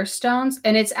Firestones,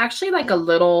 and it's actually like a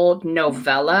little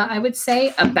novella, I would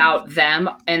say, about them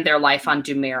and their life on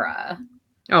Demira.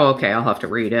 Oh, okay. I'll have to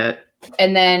read it.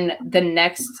 And then the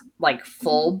next like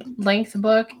full-length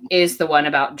book is the one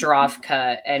about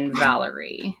Dravka and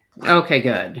Valerie. Okay,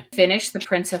 good. Finished the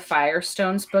Prince of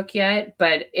Firestones book yet,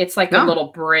 but it's like a little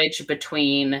bridge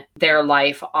between their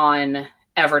life on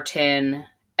Everton,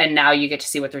 and now you get to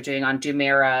see what they're doing on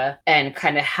Demira and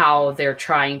kind of how they're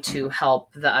trying to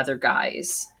help the other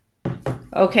guys.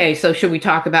 Okay, so should we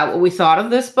talk about what we thought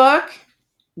of this book?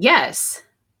 Yes.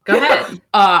 Go ahead.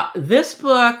 This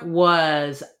book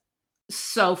was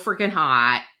so freaking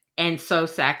hot and so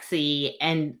sexy,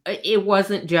 and it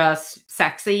wasn't just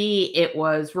sexy, it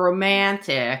was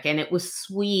romantic, and it was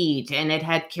sweet, and it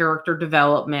had character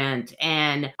development,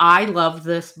 and I loved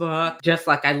this book just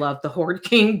like I loved the Horde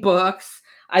King books.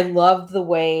 I love the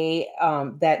way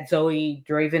that Zoe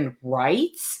Draven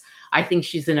writes. I think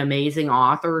she's an amazing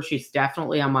author. She's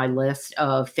definitely on my list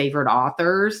of favorite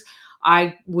authors.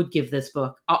 I would give this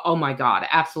book, oh my God,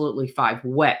 absolutely 5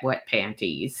 wet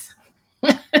panties.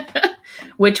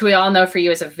 Which we all know for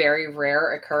you is a very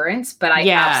rare occurrence, but I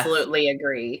absolutely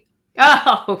agree.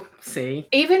 Oh, see.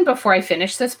 Even before I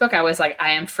finished this book, I was like,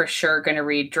 I am for sure going to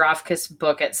read Dravka's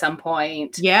book at some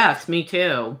point. Yes, me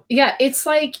too. Yeah, it's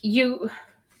like you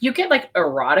get like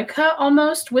erotica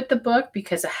almost with the book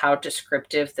because of how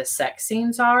descriptive the sex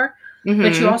scenes are. Mm-hmm.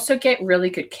 But you also get really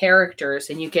good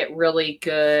characters, and you get really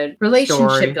good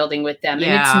relationship building with them. Yeah.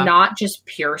 And it's not just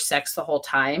pure sex the whole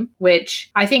time,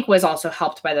 which I think was also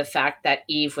helped by the fact that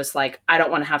Eve was like, I don't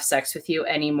want to have sex with you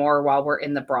anymore while we're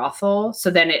in the brothel.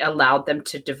 So then it allowed them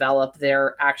to develop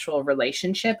their actual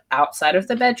relationship outside of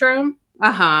the bedroom.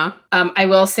 Uh-huh. I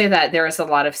will say that there is a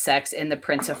lot of sex in the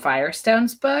Prince of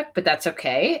Firestones book, but that's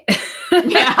okay.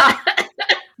 Yeah.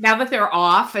 Now that they're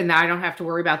off and I don't have to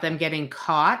worry about them getting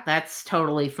caught, that's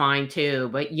totally fine too.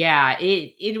 But yeah,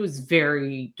 it was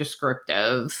very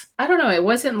descriptive. I don't know. It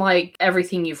wasn't like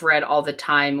everything you've read all the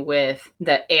time with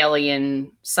the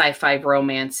alien sci-fi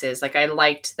romances. Like I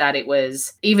liked that it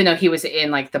was, even though he was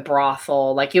in like the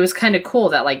brothel, like it was kind of cool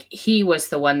that like he was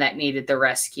the one that needed the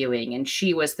rescuing and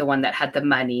she was the one that had the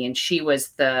money and she was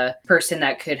the person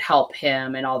that could help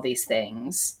him and all these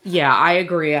things. Yeah, I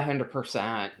agree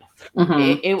 100%.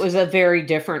 Mm-hmm. It was a very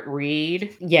different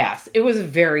read. Yes, it was a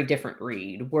very different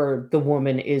read where the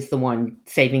woman is the one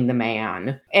saving the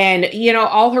man. And, you know,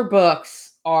 all her books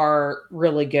are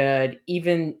really good.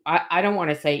 Even, I don't want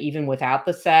to say even without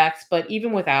the sex, but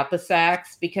even without the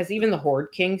sex, because even the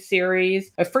Horde King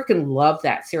series, I freaking love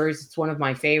that series. It's one of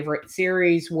my favorite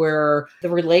series where the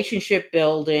relationship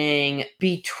building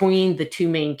between the two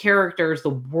main characters, the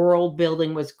world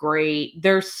building was great.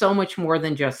 There's so much more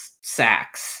than just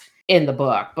sex in the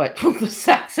book, but the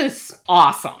sex is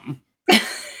awesome.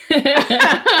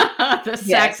 The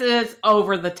sex is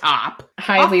over the top.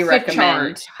 Highly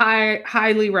recommend.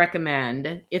 Highly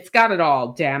recommend. It's got it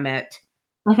all, damn it.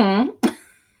 Mm-hmm.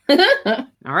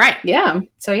 All right. Yeah.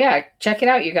 So yeah, check it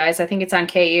out, you guys. I think it's on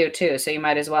KU too, so you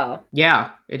might as well.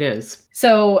 Yeah, it is.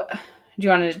 So do you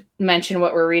want to mention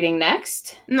what we're reading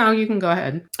next? No, you can go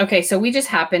ahead. Okay, so we just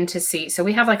happened to see, so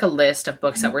we have like a list of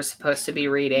books that we're supposed to be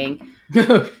reading.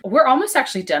 We're almost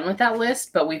actually done with that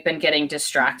list, but we've been getting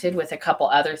distracted with a couple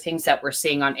other things that we're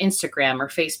seeing on Instagram or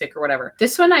Facebook or whatever.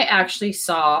 This one I actually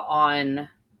saw on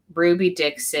Ruby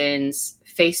Dixon's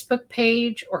Facebook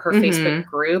page or her Facebook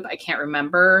group. I can't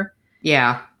remember.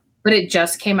 Yeah. But it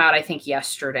just came out, I think,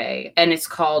 yesterday. And it's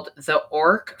called The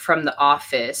Orc from the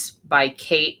Office by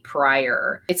Kate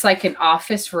Pryor. It's like an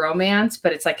office romance,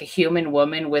 but it's like a human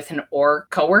woman with an orc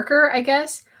coworker, I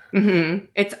guess. Mm-hmm.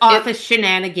 It's office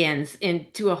shenanigans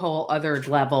into a whole other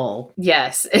level.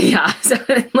 Yes. Yeah. So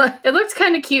it looked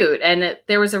kind of cute. And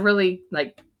there was a really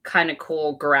like kind of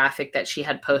cool graphic that she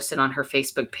had posted on her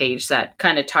Facebook page that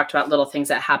kind of talked about little things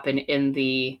that happen in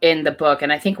the book.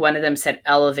 And I think one of them said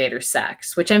elevator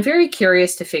sex, which I'm very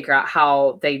curious to figure out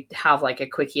how they have like a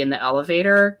quickie in the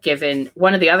elevator, given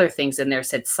one of the other things in there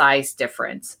said size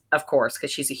difference, of course,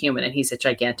 because she's a human and he's a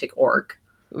gigantic orc.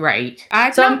 Right.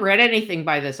 I've not read anything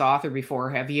by this author before.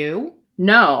 Have you?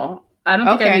 No. I don't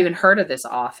think I've even heard of this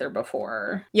author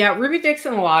before. Yeah, Ruby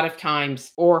Dixon a lot of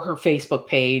times, or her Facebook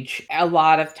page, a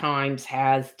lot of times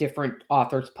has different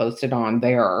authors posted on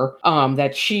there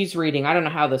that she's reading. I don't know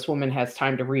how this woman has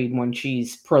time to read when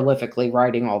she's prolifically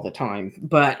writing all the time,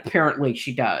 but apparently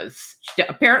she does.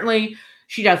 Apparently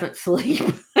she doesn't sleep.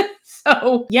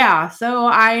 So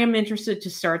I am interested to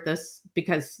start this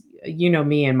because you know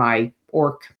me and my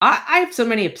orc. I have so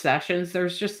many obsessions.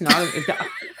 There's just not...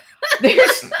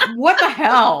 There's what the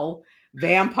hell?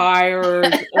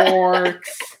 Vampires, orcs,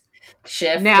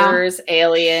 shifters,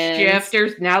 aliens.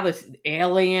 Shifters. Now this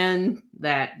alien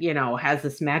that, you know, has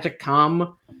this magic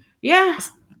cum. Yeah.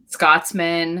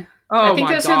 Scotsman. Oh, I think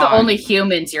those are the only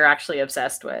humans you're actually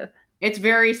obsessed with. It's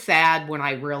very sad when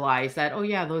I realize that, oh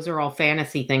yeah, those are all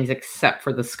fantasy things except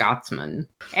for the Scotsman.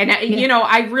 And, you know,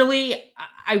 I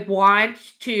want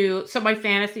to, so my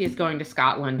fantasy is going to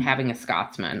Scotland, having a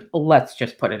Scotsman. Let's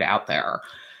just put it out there.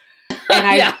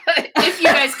 And if you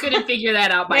guys couldn't figure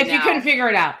that out by now. If you couldn't figure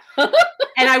it out.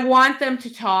 And I want them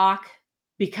to talk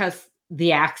because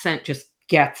the accent just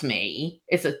gets me.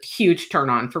 It's a huge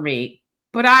turn on for me.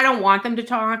 But I don't want them to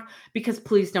talk because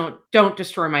please don't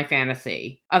destroy my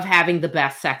fantasy of having the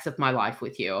best sex of my life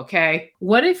with you, okay?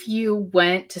 What if you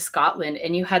went to Scotland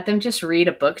and you had them just read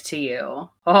a book to you?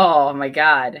 Oh my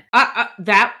God.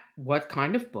 What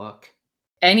kind of book?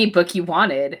 Any book you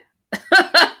wanted.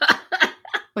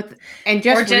 And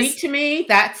just read to me?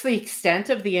 That's the extent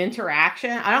of the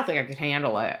interaction? I don't think I could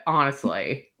handle it,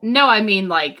 honestly. No, I mean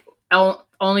like...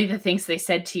 only the things they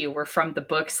said to you were from the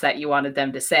books that you wanted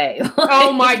them to say.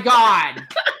 Oh my God.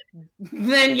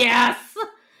 Then yes.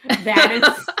 That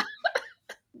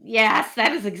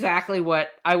is exactly what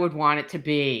I would want it to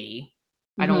be.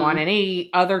 I don't want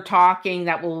any other talking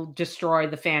that will destroy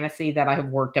the fantasy that I have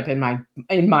worked up in my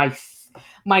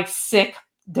sick,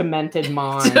 demented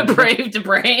mind. Depraved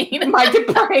brain. My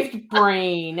depraved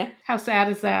brain. How sad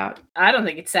is that? I don't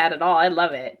think it's sad at all. I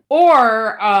love it.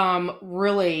 Or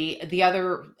really the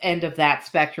other end of that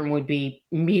spectrum would be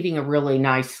meeting a really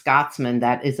nice Scotsman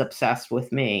that is obsessed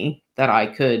with me that I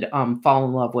could fall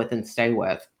in love with and stay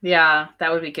with. Yeah,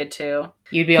 that would be good too.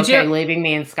 You'd be okay leaving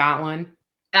me in Scotland?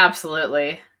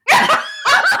 Absolutely.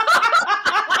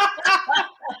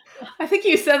 I think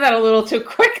you said that a little too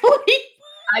quickly.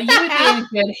 You would be in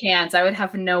good hands. I would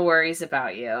have no worries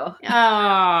about you.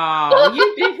 Oh,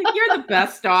 you're the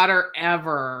best daughter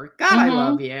ever. God, I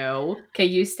love you. Okay,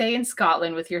 you stay in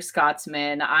Scotland with your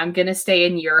Scotsman. I'm going to stay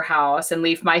in your house and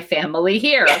leave my family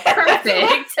here.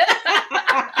 Perfect.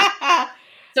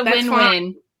 It's a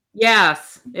win-win.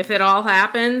 Yes. If it all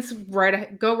happens,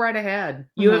 go right ahead.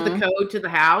 You have the code to the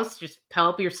house. Just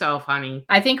help yourself, honey.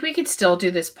 I think we could still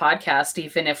do this podcast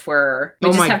even if we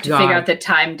just have to figure out the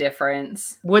time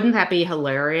difference. Wouldn't that be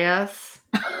hilarious?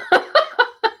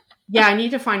 Yeah, I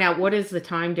need to find out what is the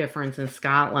time difference in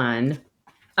Scotland.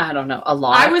 I don't know. A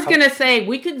lot. I was going to say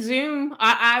we could Zoom.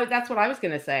 That's what I was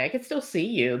going to say. I could still see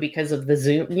you because of the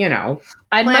Zoom,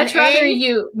 I'd much rather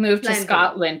you move to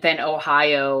Scotland than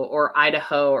Ohio or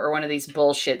Idaho or one of these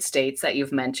bullshit states that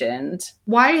you've mentioned.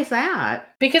 Why is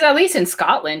that? Because at least in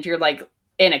Scotland, you're like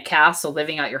in a castle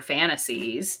living out your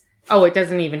fantasies. Oh, it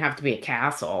doesn't even have to be a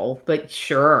castle, but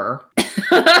sure.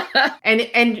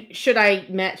 And should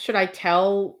I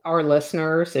tell our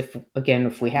listeners,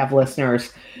 if we have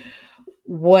listeners,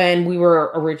 when we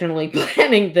were originally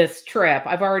planning this trip,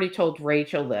 I've already told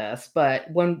Rachel this, but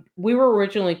when we were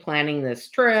originally planning this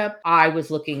trip, I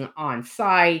was looking on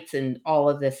sites and all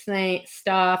of this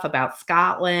stuff about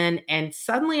Scotland, and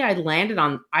suddenly I landed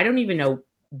on, I don't even know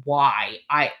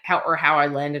how I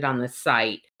landed on this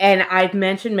site. And I've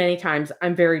mentioned many times,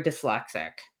 I'm very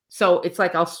dyslexic. So it's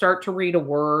like I'll start to read a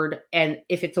word, and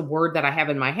if it's a word that I have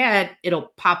in my head,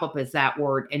 it'll pop up as that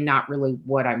word and not really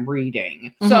what I'm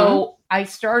reading. Mm-hmm. So I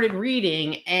started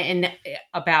reading and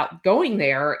about going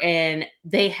there, and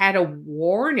they had a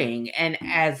warning. And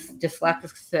as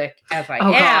dyslexic as I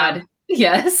am, God.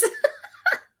 Yes.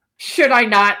 Should I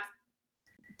not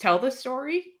tell the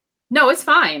story? No, it's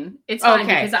fine. It's fine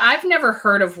because I've never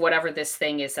heard of whatever this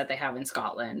thing is that they have in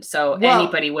Scotland. So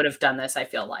anybody would have done this, I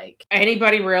feel like.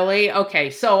 Anybody really? Okay,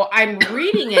 so I'm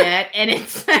reading it, and it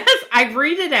says, I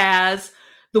read it as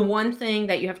the one thing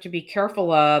that you have to be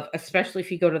careful of, especially if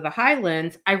you go to the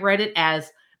Highlands. I read it as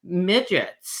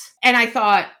midgets. And I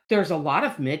thought, there's a lot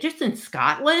of midgets in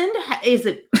Scotland? Is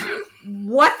it,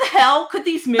 what the hell could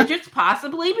these midgets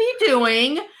possibly be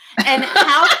doing? And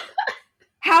how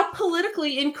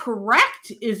politically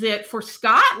incorrect is it for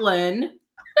Scotland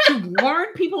to warn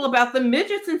people about the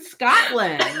midgets in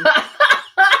Scotland?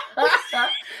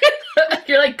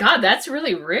 You're like, God, that's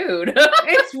really rude.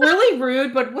 It's really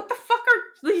rude, but what the fuck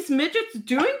are these midgets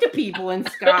doing to people in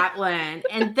Scotland?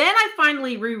 And then I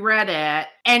finally reread it,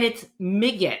 and it's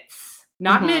miggets.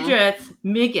 Not midgets,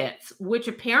 miggets, which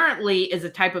apparently is a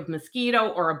type of mosquito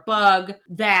or a bug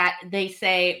that they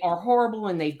say are horrible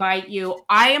and they bite you.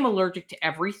 I am allergic to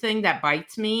everything that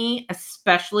bites me,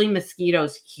 especially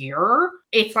mosquitoes here.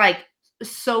 It's like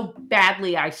so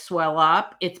badly I swell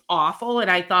up. It's awful.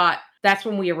 And I thought that's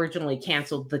when we originally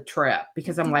canceled the trip,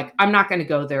 because I'm like, I'm not going to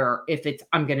go there if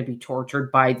I'm going to be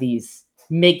tortured by these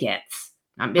miggets,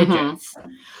 not midgets.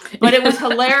 But it was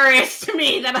hilarious to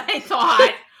me that I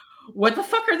thought, what the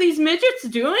fuck are these midgets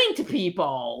doing to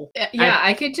people? Yeah,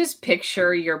 I could just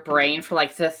picture your brain for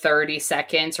like the 30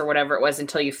 seconds or whatever it was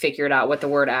until you figured out what the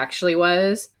word actually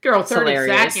was. Girl, 30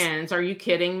 seconds. Are you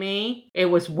kidding me? It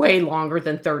was way longer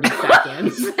than 30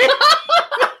 seconds.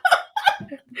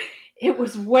 It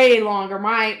was way longer.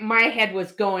 My head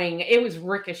was going, it was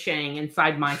ricocheting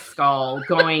inside my skull,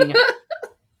 going,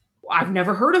 I've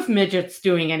never heard of midgets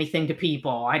doing anything to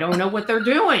people. I don't know what they're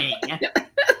doing.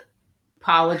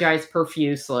 Apologize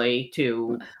profusely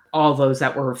to all those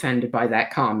that were offended by that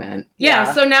comment.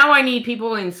 Yeah, so now I need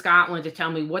people in Scotland to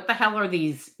tell me, what the hell are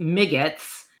these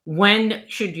miggets? When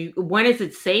is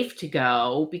it safe to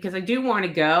go? Because I do want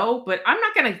to go, but I'm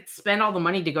not going to spend all the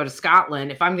money to go to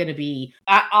Scotland if I'm going to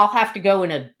I'll have to go in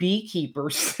a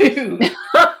beekeeper suit.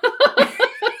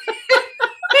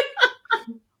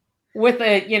 With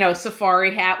a,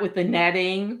 safari hat with the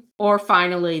netting, or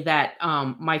finally that,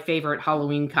 my favorite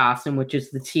Halloween costume, which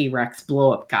is the T-Rex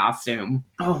blow-up costume.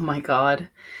 Oh my God.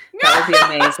 That would be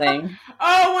amazing.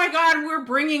 Oh my God, we're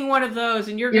bringing one of those,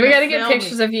 and you're going to get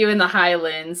pictures of you in the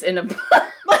Highlands in a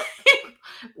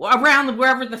around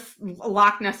wherever the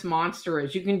Loch Ness Monster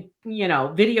is. You can,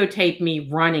 videotape me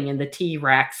running in the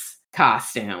T-Rex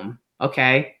costume.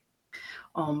 Okay.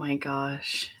 Oh my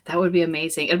gosh. That would be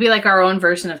amazing. It'd be like our own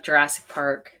version of Jurassic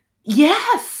Park.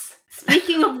 Yes.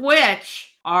 Speaking of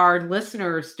which, our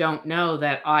listeners don't know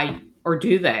that or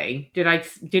do they?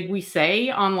 Did we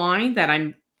say online that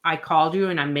I called you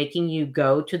and I'm making you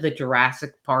go to the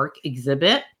Jurassic Park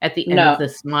exhibit at the end of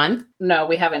this month? No,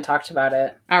 we haven't talked about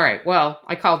it. All right. Well,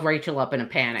 I called Rachel up in a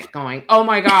panic going, oh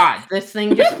my God, this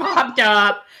thing just popped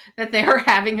up that they are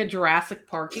having a Jurassic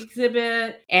Park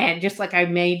exhibit. And just like I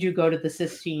made you go to the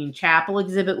Sistine Chapel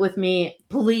exhibit with me,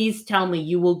 please tell me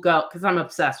you will go, because I'm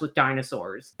obsessed with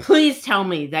dinosaurs. Please tell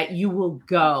me that you will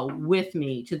go with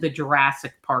me to the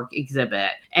Jurassic Park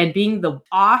exhibit. And being the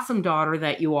awesome daughter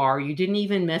that you are, you didn't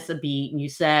even miss a beat. And you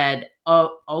said,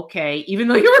 oh, okay, even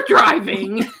though you were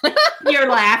driving. You're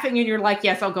laughing and you're like,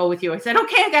 yes, I'll go with you. I said,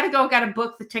 okay, I got to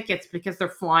book the tickets because they're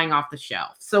flying off the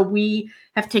shelf. So we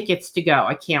have tickets to go.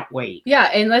 I can't wait.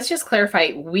 Yeah. And let's just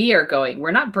clarify, we are going.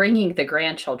 We're not bringing the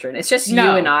grandchildren. It's just you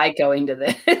and I going to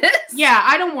this. Yeah.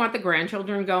 I don't want the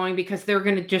grandchildren going because they're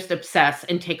going to just obsess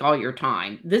and take all your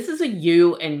time. This is a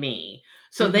you and me.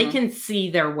 So they can see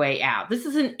their way out. This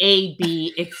is an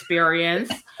A-B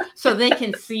experience. So they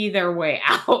can see their way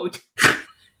out.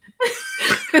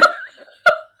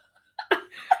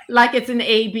 Like it's an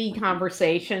A-B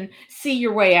conversation. See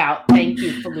your way out. Thank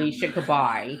you, Felicia.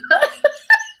 Goodbye.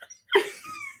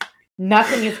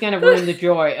 Nothing is going to ruin the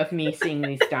joy of me seeing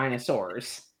these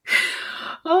dinosaurs.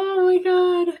 Oh my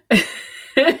God.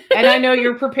 And I know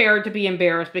you're prepared to be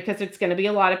embarrassed because it's going to be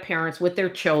a lot of parents with their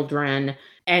children.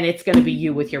 And it's going to be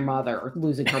you with your mother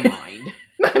losing her mind.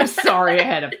 I'm sorry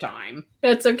ahead of time.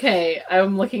 That's okay.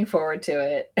 I'm looking forward to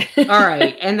it. All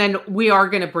right. And then we are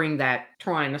going to bring that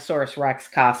Tyrannosaurus Rex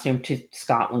costume to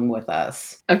Scotland with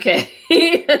us. Okay.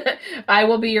 I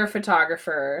will be your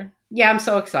photographer. Yeah, I'm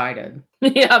so excited.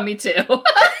 Yeah, me too.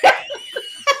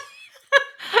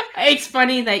 It's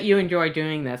funny that you enjoy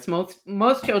doing this.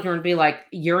 Most children would be like,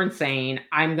 you're insane.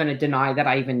 I'm going to deny that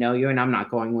I even know you and I'm not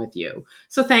going with you.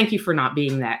 So thank you for not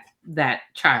being that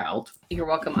child. You're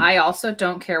welcome. I also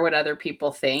don't care what other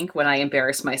people think when I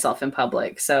embarrass myself in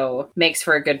public. So makes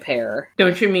for a good pair.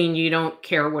 Don't you mean you don't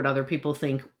care what other people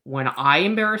think when I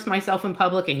embarrass myself in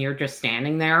public and you're just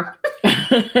standing there?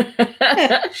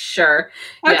 Sure.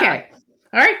 Okay. Yeah.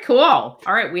 All right, cool. All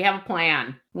right, we have a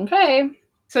plan. Okay.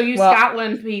 So you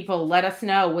Scotland people, let us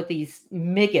know what these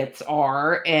miggets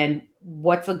are and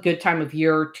what's a good time of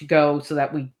year to go so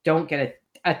that we don't get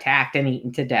attacked and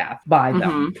eaten to death by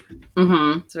them.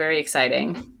 It's very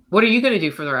exciting. What are you going to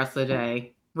do for the rest of the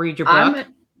day? Read your book?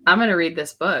 I'm going to read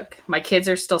this book. My kids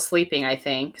are still sleeping, I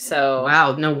think. So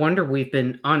wow, no wonder we've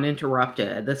been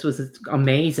uninterrupted. This was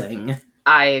amazing.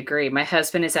 I agree. My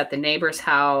husband is at the neighbor's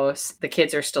house. The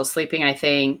kids are still sleeping, I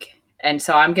think. And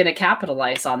so I'm going to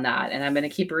capitalize on that and I'm going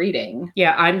to keep reading.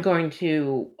 Yeah, I'm going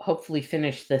to hopefully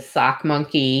finish the Sock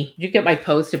Monkey. Did you get my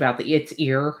post about its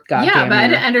ear? Yeah, but I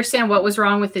didn't understand what was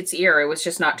wrong with its ear. It was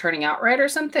just not turning out right or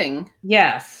something.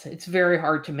 Yes, it's very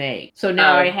hard to make. So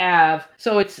now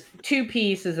it's 2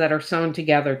 pieces that are sewn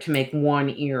together to make 1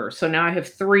 ear. So now I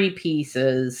have 3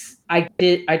 pieces. I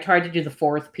tried to do the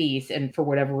 4th piece and for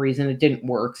whatever reason it didn't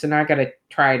work. So now I got to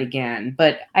try it again,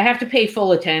 but I have to pay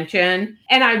full attention.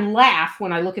 And I laugh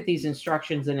when I look at these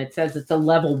instructions and it says it's a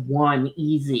level 1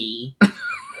 easy. But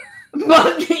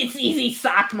it's easy,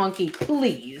 Sock Monkey,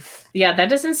 please. Yeah, that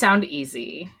doesn't sound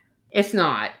easy. It's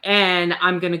not. And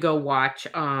I'm going to go watch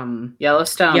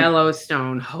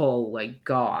Yellowstone. Holy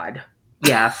God.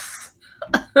 Yes.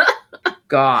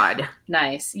 God.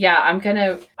 Nice. Yeah,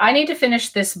 I need to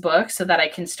finish this book so that I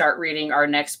can start reading our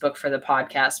next book for the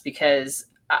podcast because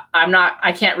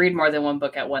I can't read more than 1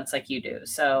 book at once like you do.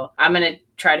 So I'm going to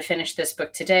try to finish this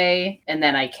book today and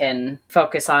then I can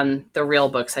focus on the real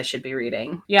books I should be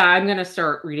reading. Yeah, I'm going to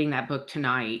start reading that book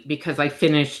tonight because I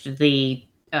finished the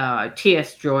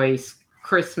T.S. Joyce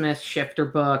Christmas Shifter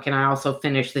book and I also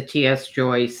finished the T.S.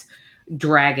 Joyce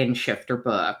Dragon Shifter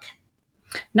book.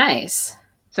 Nice.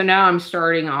 So now I'm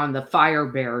starting on the Fire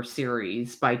Bear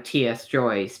series by T.S.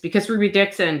 Joyce because Ruby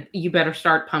Dixon, you better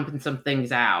start pumping some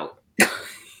things out.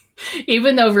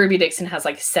 Even though Ruby Dixon has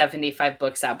like 75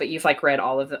 books out, but you've like read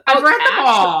all of them. I've read them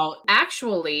all.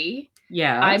 Actually,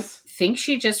 yes. I think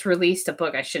she just released a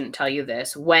book. I shouldn't tell you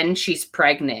this. When she's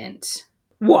pregnant.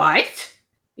 What?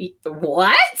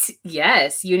 What?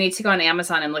 Yes. You need to go on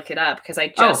Amazon and look it up because I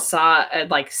just saw a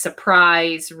like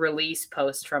surprise release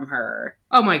post from her.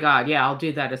 Oh my God. Yeah, I'll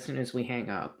do that as soon as we hang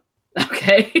up.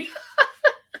 Okay.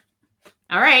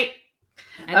 All right.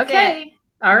 That's okay. It.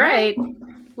 All right.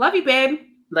 Love you, babe.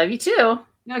 Love you too.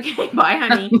 Okay. Bye,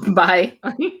 honey. Bye.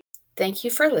 Thank you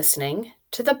for listening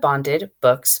to the Bonded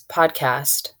Books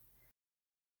podcast.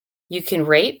 You can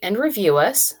rate and review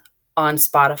us on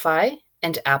Spotify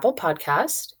and Apple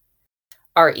Podcast.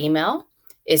 Our email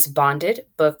is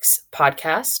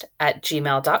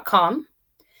bondedbookspodcast@gmail.com.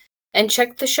 And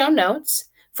check the show notes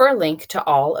for a link to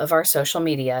all of our social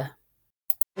media.